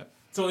understand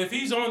that. if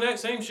he's on that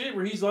same shit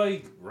where he's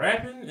like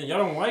rapping and y'all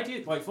don't like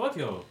it, like fuck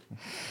y'all.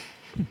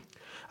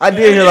 I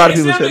did hear a lot of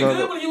people It sounded shitting on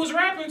good it. when he was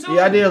rapping too.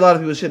 Yeah, I did hear a lot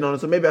of people shitting on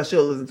it, so maybe I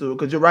should listen to it.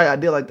 Because you're right, I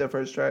did like that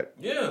first track.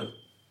 Yeah.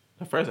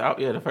 The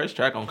first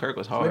track on Kirk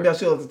was hard. Maybe I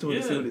should listen to it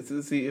Yeah.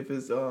 to see if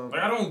it's Like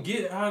I don't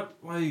get how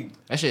like.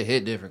 That shit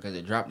hit different because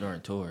it dropped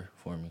during tour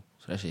for me.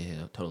 So that shit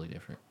hit totally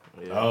different.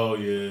 Oh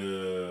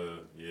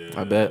yeah.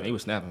 I bet. He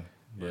was snapping.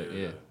 But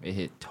Yeah. yeah, it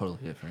hit totally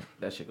different.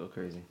 That shit go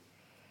crazy.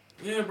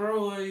 Yeah,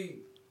 bro. Like,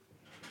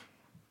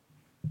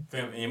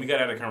 fam, and we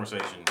got out of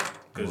conversation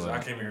because What?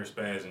 I came in here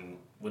spazzing.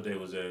 What day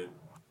was that?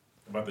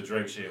 About the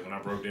Drake shit when I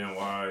broke down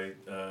why.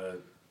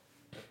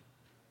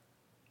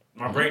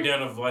 My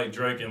breakdown of like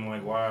Drake and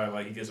like why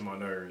like he gets on my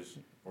nerves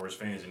or his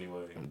fans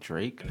anyway.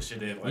 Drake. And the shit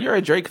that like You're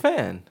a Drake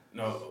fan.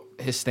 no,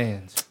 His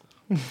stands.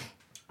 am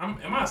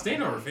I a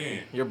stan or a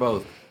fan? You're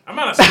both. I'm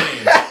not a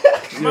stan.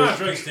 I'm not a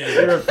Drake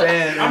you're a stan.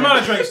 fan. I'm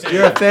not a Drake stan.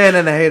 You're a fan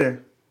and a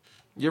hater.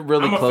 You're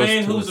really I'm a close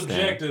fan to who's a stan.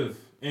 objective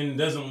and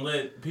doesn't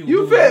let people.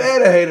 You a do fan that.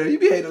 and a hater. You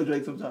be hating on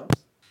Drake sometimes.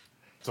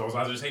 So was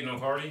I just hating on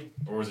Cardi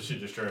or was the shit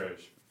just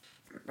trash?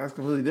 That's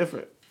completely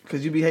different.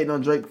 Because you be hating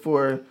on Drake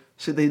for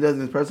shit that he does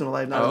in his personal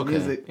life, not Oh,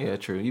 his okay. music. Yeah,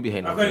 true. You be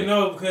hating on Okay, Drake.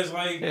 no, because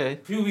like Yeah.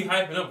 people be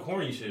hyping up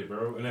corny shit,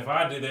 bro. And if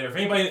I did that, if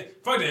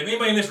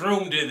anybody in this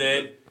room did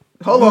that,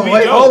 Hold we'd on, be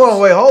wait,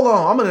 jokes. hold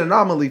on. I'm an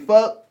anomaly.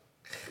 Fuck.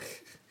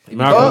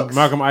 Fucks.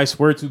 Malcolm, I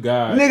swear to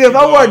God, Nigga, if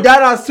I wore a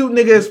Dada suit,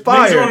 nigga, it's niggas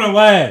fire. gonna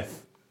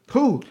laugh.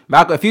 Who?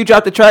 Malcolm, if you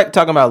drop the track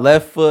talking about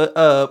left foot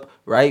up,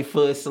 right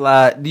foot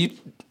slide,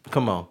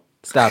 Come on.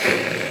 Stop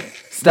it.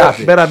 Stop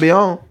it. Bet I be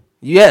on.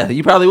 Yeah,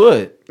 you probably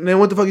would. And then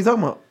what the fuck you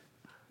talking about?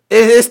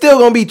 It's still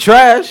gonna be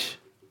trash.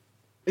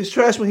 It's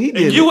trash when he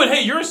did And you it. would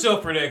hate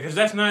yourself for that because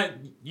that's not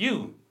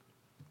you.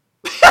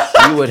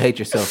 You would hate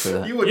yourself for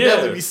that. You would Yeah.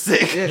 definitely be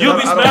sick. Yeah, You'll be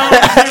I smiling. don't-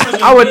 on cameras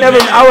and I would be never.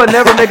 mad. I would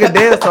never make a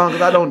dance song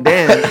because I don't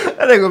dance.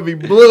 That ain't gonna be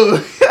blue.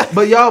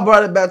 But y'all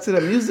brought it back to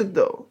the music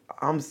though.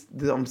 I'm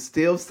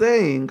still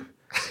saying,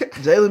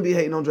 Jalen be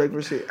hating on Drake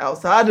for shit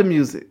outside the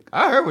music.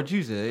 I heard what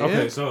you said. Yeah.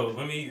 Okay, so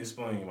let me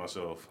explain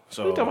myself.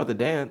 So You talking about the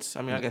dance?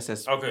 I mean, I guess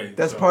that's. okay,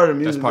 That's so part of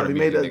the music. part Though. of He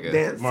made a music, nigga.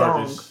 dance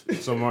Marcus. song.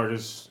 So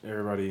Marcus,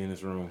 everybody in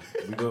this room,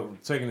 we go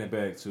taking it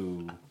back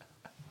to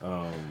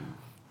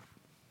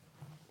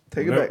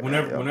Take it back.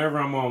 whenever man, yo. whenever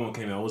I'm on one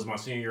came out, it was my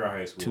senior year of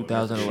high school.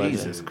 2011.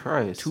 Jesus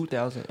Christ.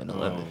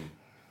 2011.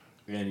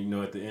 And you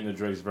know, at the end of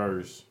Drake's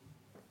verse,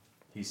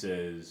 he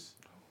says,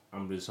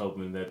 "I'm just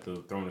hoping that the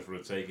throne is for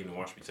the taking and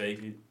watch me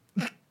take it."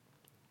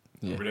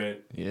 Remember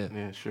that? Yeah.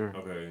 Yeah, sure.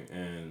 Okay,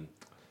 and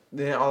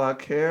Then all I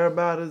care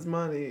about is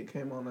money. It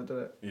came on after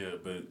that. yeah,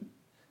 but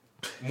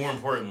more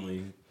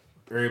importantly,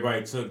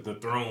 everybody took the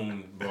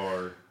throne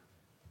bar,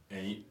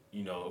 and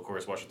you know, of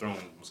course, Watch the Throne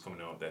was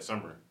coming out that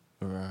summer.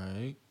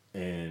 Right.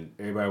 And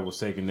everybody was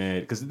taking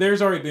that because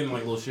there's already been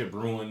like little shit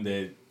brewing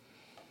that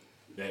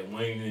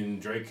Wayne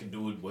and Drake could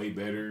do it way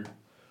better,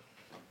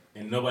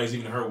 and nobody's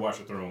even heard Watch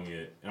the Throne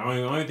yet. And I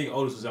don't even think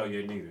Otis was out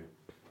yet neither.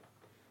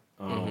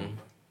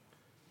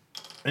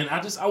 And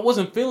I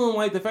wasn't feeling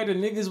like the fact that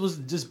niggas was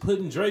just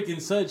putting Drake in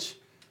such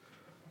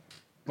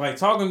like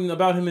talking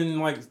about him in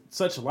like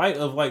such light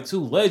of like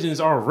two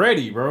legends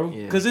already, bro.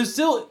 Yeah. Because it's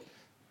still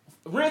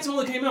Ransom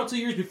only came out 2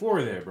 years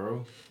before that,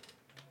 bro.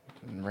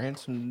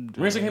 Ransom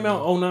Ransom came out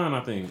 2009,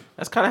 I think.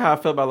 That's kind of how I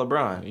feel about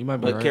LeBron. You might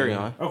be but right, carry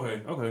yeah. on.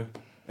 Okay.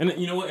 And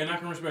you know what? And I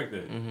can respect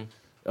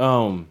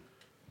that.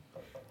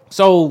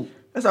 So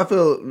That's how I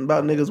feel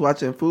about niggas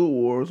watching Food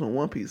Wars when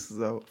One Piece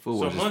is out. Food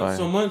Wars is fire.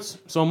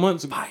 so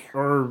months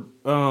are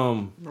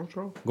No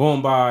trouble.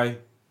 going by,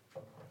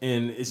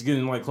 and it's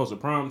getting like close to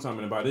prime time.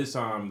 And by this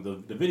time,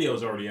 the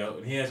video's already out,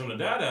 and he has on the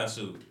Dada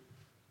suit.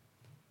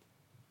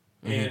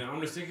 And I'm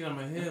just thinking in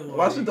my head, like,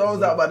 Watch the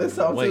Thrones out by this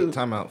time Wait, too.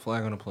 time out.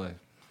 Flag on the play.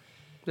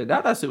 The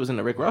Dada shit was in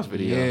the Rick Ross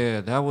video.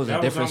 Yeah, that was a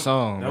that different was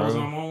song, That bro. was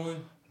on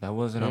one. That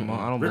wasn't on.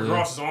 I don't Rick believe.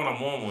 Ross is on.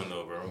 I'm on one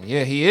though, bro.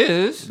 Yeah, he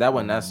is. That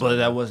wasn't that song. But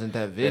that wasn't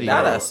that video.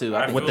 Dada suit.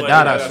 I I think With feel the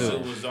like Dada Dada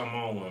suit. was I'm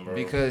on one, bro.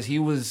 Because he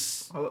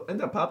was. Ain't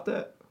that Pop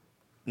That?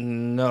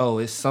 No,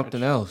 it's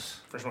something else.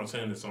 First one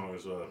saying this song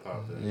is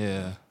Pop That.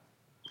 Yeah.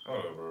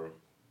 Oh,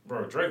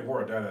 bro, Drake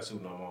wore a Dada suit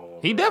and I'm on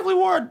one. He definitely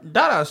wore a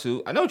Dada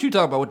suit. I know what you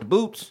talking about with the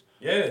boots.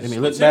 Yes, Let me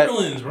the look back.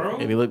 Timberlands, bro.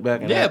 If you look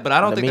back, Yeah, but I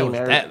don't think that meme was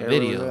era- that era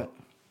video. was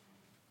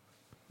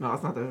No,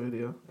 it's not that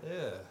video.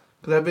 Yeah.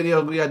 Cause that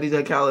video we got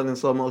DJ Khaled in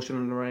slow motion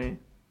in the rain.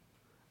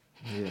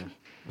 that. Yeah,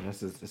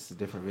 this is a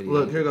different video.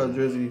 Look, here goes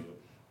Drizzy.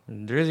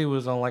 Drizzy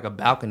was on like a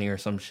balcony or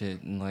some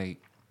shit and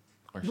like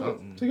or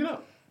something. Check it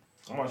out.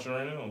 I'm watching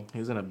right now. He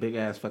was in a big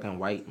ass fucking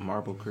white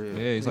marble crib.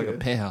 Yeah, he's like a Yeah.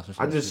 penthouse or I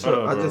something. just Shut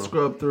up, I bro. just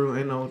scrubbed through.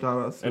 Ain't no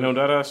doubt. Ain't no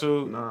Dada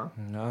suit. Nah.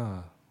 Nah.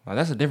 Oh,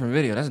 that's a different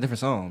video. That's a different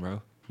song,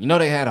 bro. You know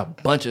they had a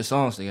bunch of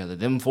songs together.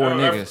 Them four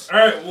niggas. All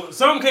right, well,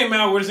 something came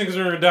out where this niggas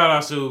were in a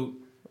Dada suit,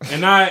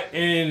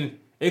 and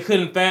it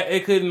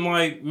couldn't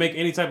like make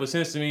any type of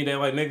sense to me that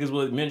like niggas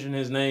would mention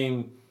his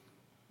name,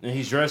 and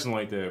he's dressing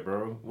like that,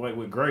 bro, like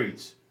with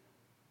grades.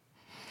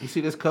 You see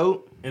this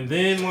coat? And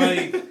then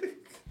like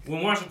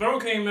when Watch the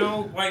Throne came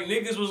out, like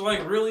niggas was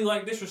like really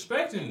like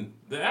disrespecting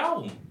the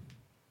album.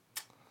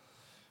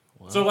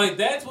 So like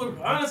that's what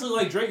honestly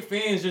like Drake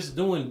fans just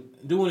doing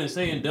and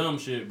saying dumb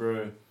shit,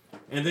 bro.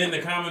 And then the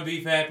common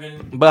beef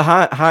happened. But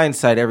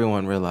hindsight,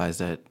 everyone realized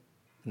that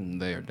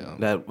They are dumb.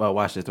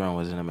 Watch the Throne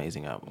was an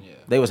amazing album. Yeah.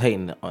 They was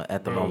hating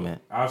at the Bro,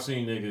 moment. I've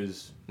seen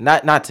niggas.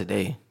 Not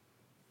today.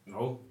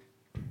 No.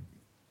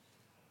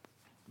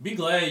 Be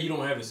glad you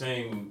don't have the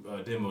same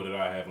demo that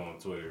I have on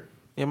Twitter.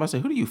 Yeah, I say,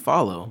 who do you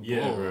follow?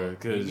 Yeah, Whoa. bro. You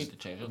Because, need to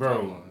change your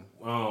bro,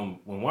 timeline.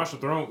 when Watch the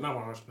Throne, not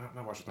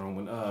Watch the Throne,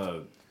 when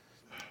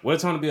What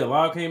Time to Be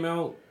Alive came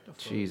out,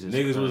 Jesus.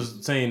 niggas Christ.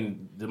 was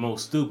saying the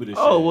most stupidest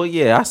Oh shit. well,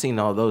 yeah, I seen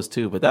all those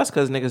too, but that's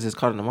because niggas is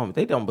caught in the moment.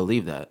 They don't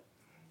believe that.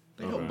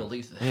 They don't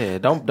believe that. Yeah,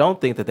 don't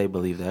think that they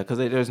believe that because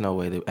there's no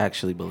way they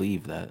actually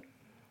believe that.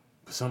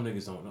 But some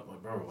niggas don't know.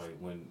 Like, bro, like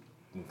when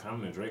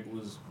Common and Drake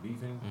was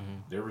beefing,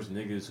 there was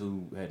niggas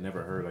who had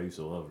never heard I Used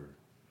to Love Her.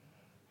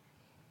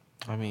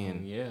 I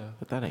mean, Yeah.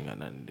 but that ain't got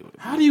nothing to do with it.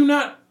 How do you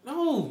not?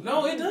 No,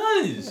 it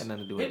does. Got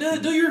nothing to do It with does.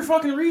 it. Do your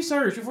fucking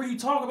research before you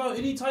talk about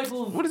any type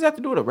of. What does that have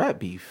to do with a rap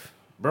beef?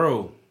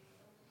 Bro,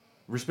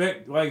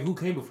 respect, like, who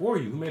came before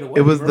you? Who made a way,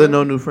 It was bro? the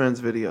No New Friends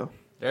video.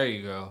 There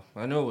you go.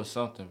 I knew it was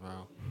something,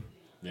 bro.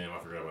 Damn, I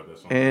forgot about that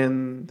song.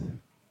 And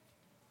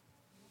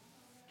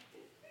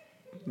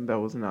that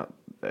was not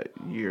that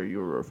year you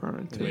were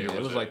referring to. Yeah, what's it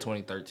was that? like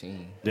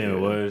 2013. Damn, it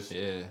was.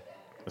 Yeah.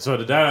 So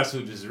the Dada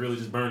suit just really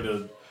just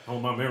burned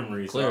home my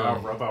memory. So Clearly. I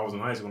thought I was in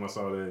high school when I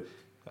saw that.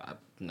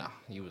 Nah,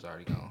 he was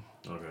already gone.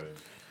 Okay.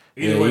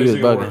 Yeah, Either way, you this was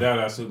nigga wore a bugging.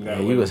 Dada suit and got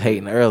Yeah, away you was with it.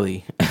 hating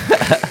early.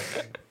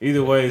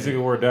 Either way, this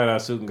nigga wore Dada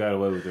suit and got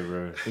away with it,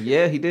 bro.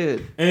 Yeah, he did.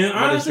 And But it's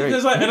honestly, Drake.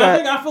 because like, He and I got-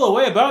 think I feel a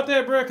way about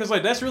that, bro. Because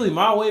like that's really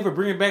my way for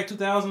bringing back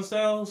 2000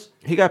 styles.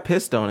 He got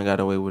pissed on and got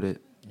away with it.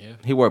 Yeah.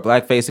 He wore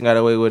blackface and got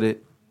away with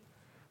it.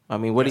 I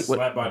mean, what? Got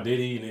slapped by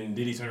Diddy, and then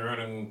Diddy turned around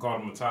and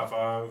called him a top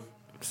 5.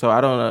 So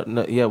I don't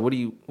know. Yeah, what do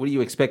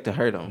you expect to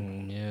hurt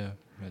him? Yeah.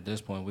 At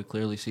this point, we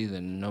clearly see that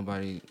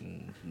nobody.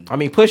 I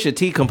mean, Pusha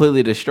T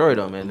completely destroyed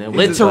him, and then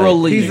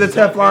Literally. He's the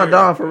Teflon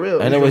Don for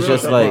real. And it He's was a real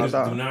just Teflon like- Just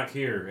Don. do not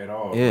care at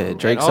all. yeah, bro.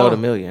 Drake At sold all.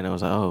 $1 million. And it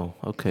was like, oh,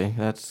 okay,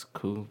 that's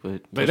cool,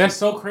 but Like that's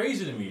so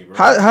crazy to me, bro.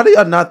 How do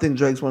y'all not think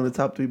Drake's one of the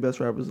top 3 best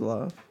rappers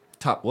alive?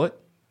 Top what?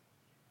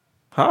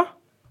 huh?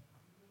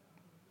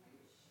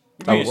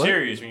 You being Oh, what?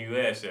 serious when you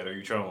ask that? Or are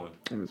you trolling?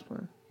 I'm just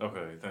playing.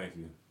 Okay, thank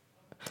you.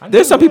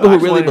 There's some people I who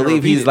just really wanted to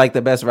believe repeat he's it. like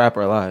the best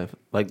rapper alive,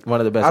 like one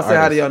of the best. I say, how do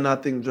artists. y'all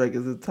not think Drake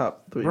is the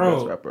top 3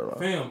 best rapper Bro, alive?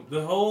 fam,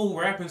 the whole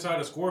rap inside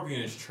of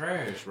Scorpion is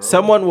trash, bro.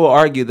 Someone will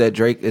argue that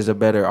Drake is a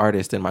better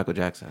artist than Michael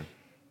Jackson.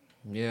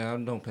 Yeah, I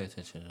don't pay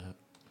attention to that.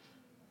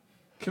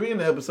 Can we end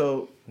the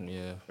episode?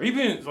 Yeah. Are you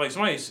being like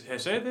somebody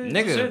has said that? Who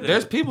Nigga, said that?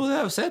 there's people that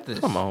have said this.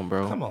 Come on,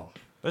 bro. Come on.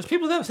 There's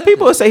people that have said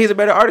People this. say he's a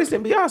better artist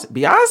than Beyonce.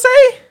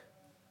 Beyonce?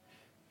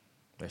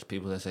 There's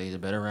people that say he's a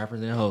better rapper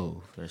than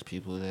Hov. There's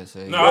people that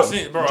say No, I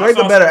seen, bro. Drake's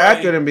I saw a better somebody-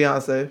 actor than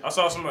Beyonce. I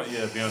saw somebody.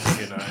 Yeah, Beyonce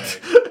cannot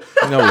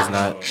act. No, he's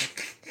not.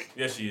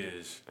 Yes, she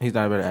is. He's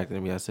not a better actor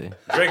than Beyonce.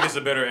 Drake is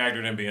a better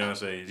actor than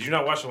Beyonce. Did you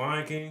not watch The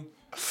Lion King?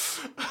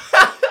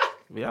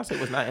 Beyonce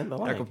was not in The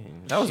Lion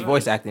King. That was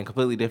voice acting,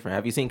 completely different.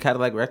 Have you seen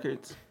Cadillac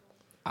Records?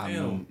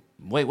 Damn.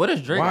 Wait, what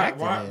is Drake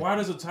acting in? Why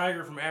does a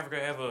tiger from Africa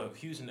have a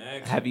Houston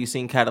accent? Have you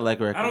seen Cadillac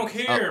Records? I don't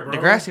care, bro.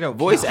 Degrassi don't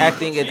Voice count.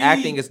 acting and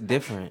acting is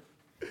different.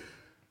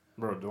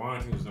 Bro, The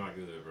Lion King was not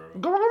good,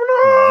 bro.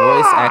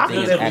 Voice acting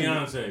Because is of acting.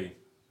 Beyonce.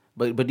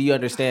 But do you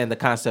understand the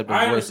concept of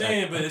I voice understand,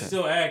 acting? but it's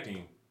still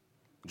acting.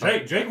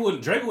 Drake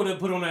would have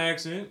put on the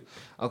accent.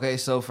 Okay,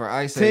 so for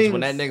Ice Age,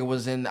 when that Teams. nigga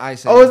was in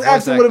Ice Age, Oh, his voice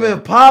accent would have been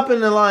acting-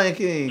 popping in Lion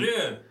King.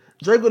 Yeah.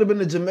 Drake would have been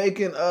the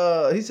Jamaican,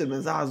 he should have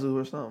been Zazu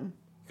or something.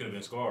 Could have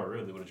been Scar,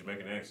 really, with a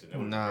Jamaican accent. That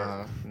would've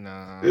been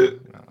Nah.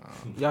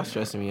 Y'all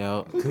stressing me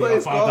out. Who perfect.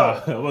 plays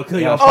Scar? Well, kill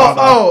y'all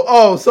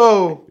father.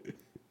 So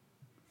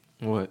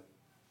What?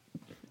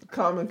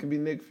 Common can be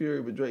Nick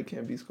Fury, but Drake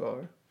can't be Scar.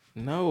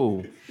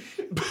 No.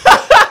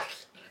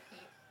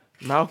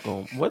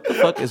 Malcolm, what the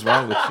fuck is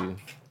wrong with you?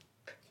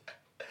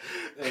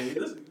 Hey,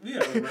 listen, we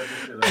haven't read this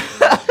shit like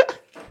that.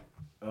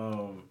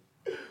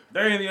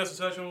 There anything else to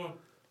touch on?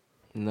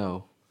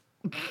 No.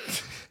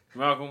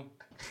 Malcolm?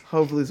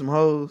 Hopefully some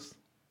hoes.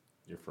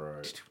 You're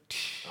fried.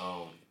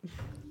 Y'all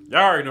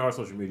already know our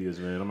social medias,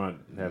 man. I'm not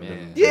having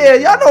them. Yeah,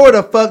 y'all know where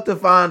the fuck to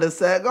find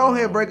us at. Go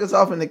ahead and break us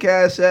off in the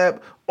Cash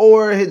App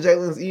or hit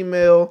Jalen's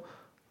email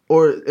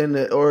or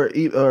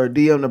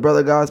DM the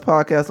Brother Guys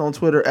Podcast on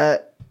Twitter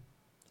at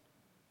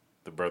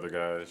The Brother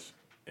Guys,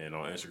 and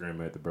on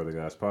Instagram at The Brother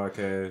Guys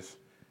Podcast.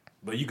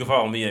 But you can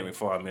follow me at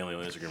McFarland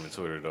on Instagram and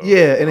Twitter, though.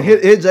 yeah, and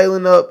hit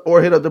Jalen up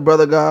or hit up the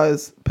Brother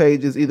Guys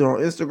pages either on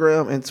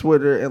Instagram and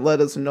Twitter and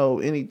let us know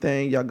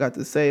anything y'all got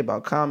to say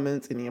about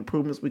comments, any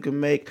improvements we can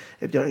make.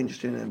 If y'all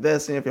interested in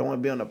investing, if y'all want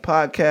to be on the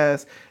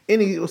podcast,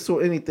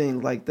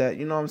 anything like that.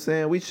 You know what I'm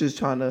saying? We just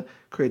trying to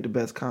create the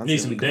best content. Need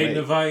some we can dating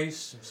make.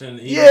 advice? Send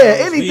emails. Yeah,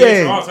 We anything.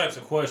 answer all types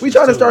of questions. We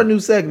trying to too. start new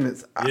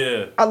segments.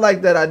 Yeah. I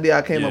like that idea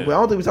I came up Yeah. with. I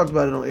don't think we talked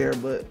about it on air,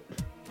 but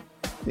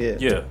yeah.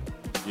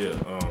 Yeah,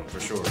 for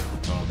sure.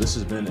 This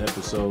has been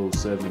episode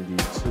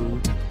 72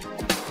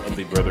 of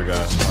the Brother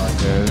Guys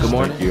Podcast. Good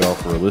morning. Thank you all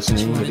for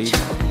listening.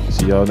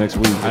 See y'all next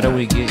week. How do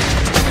we get?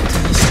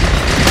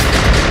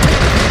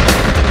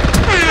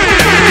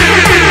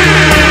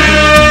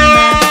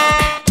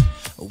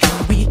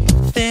 When we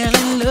fell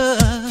in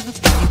love,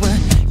 we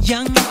were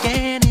young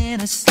and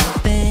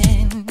innocent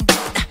then.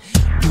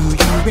 Do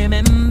you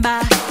remember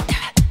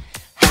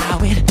how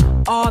it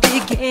all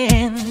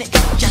began? It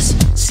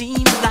just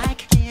seemed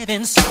like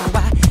heaven, so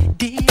I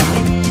did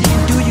it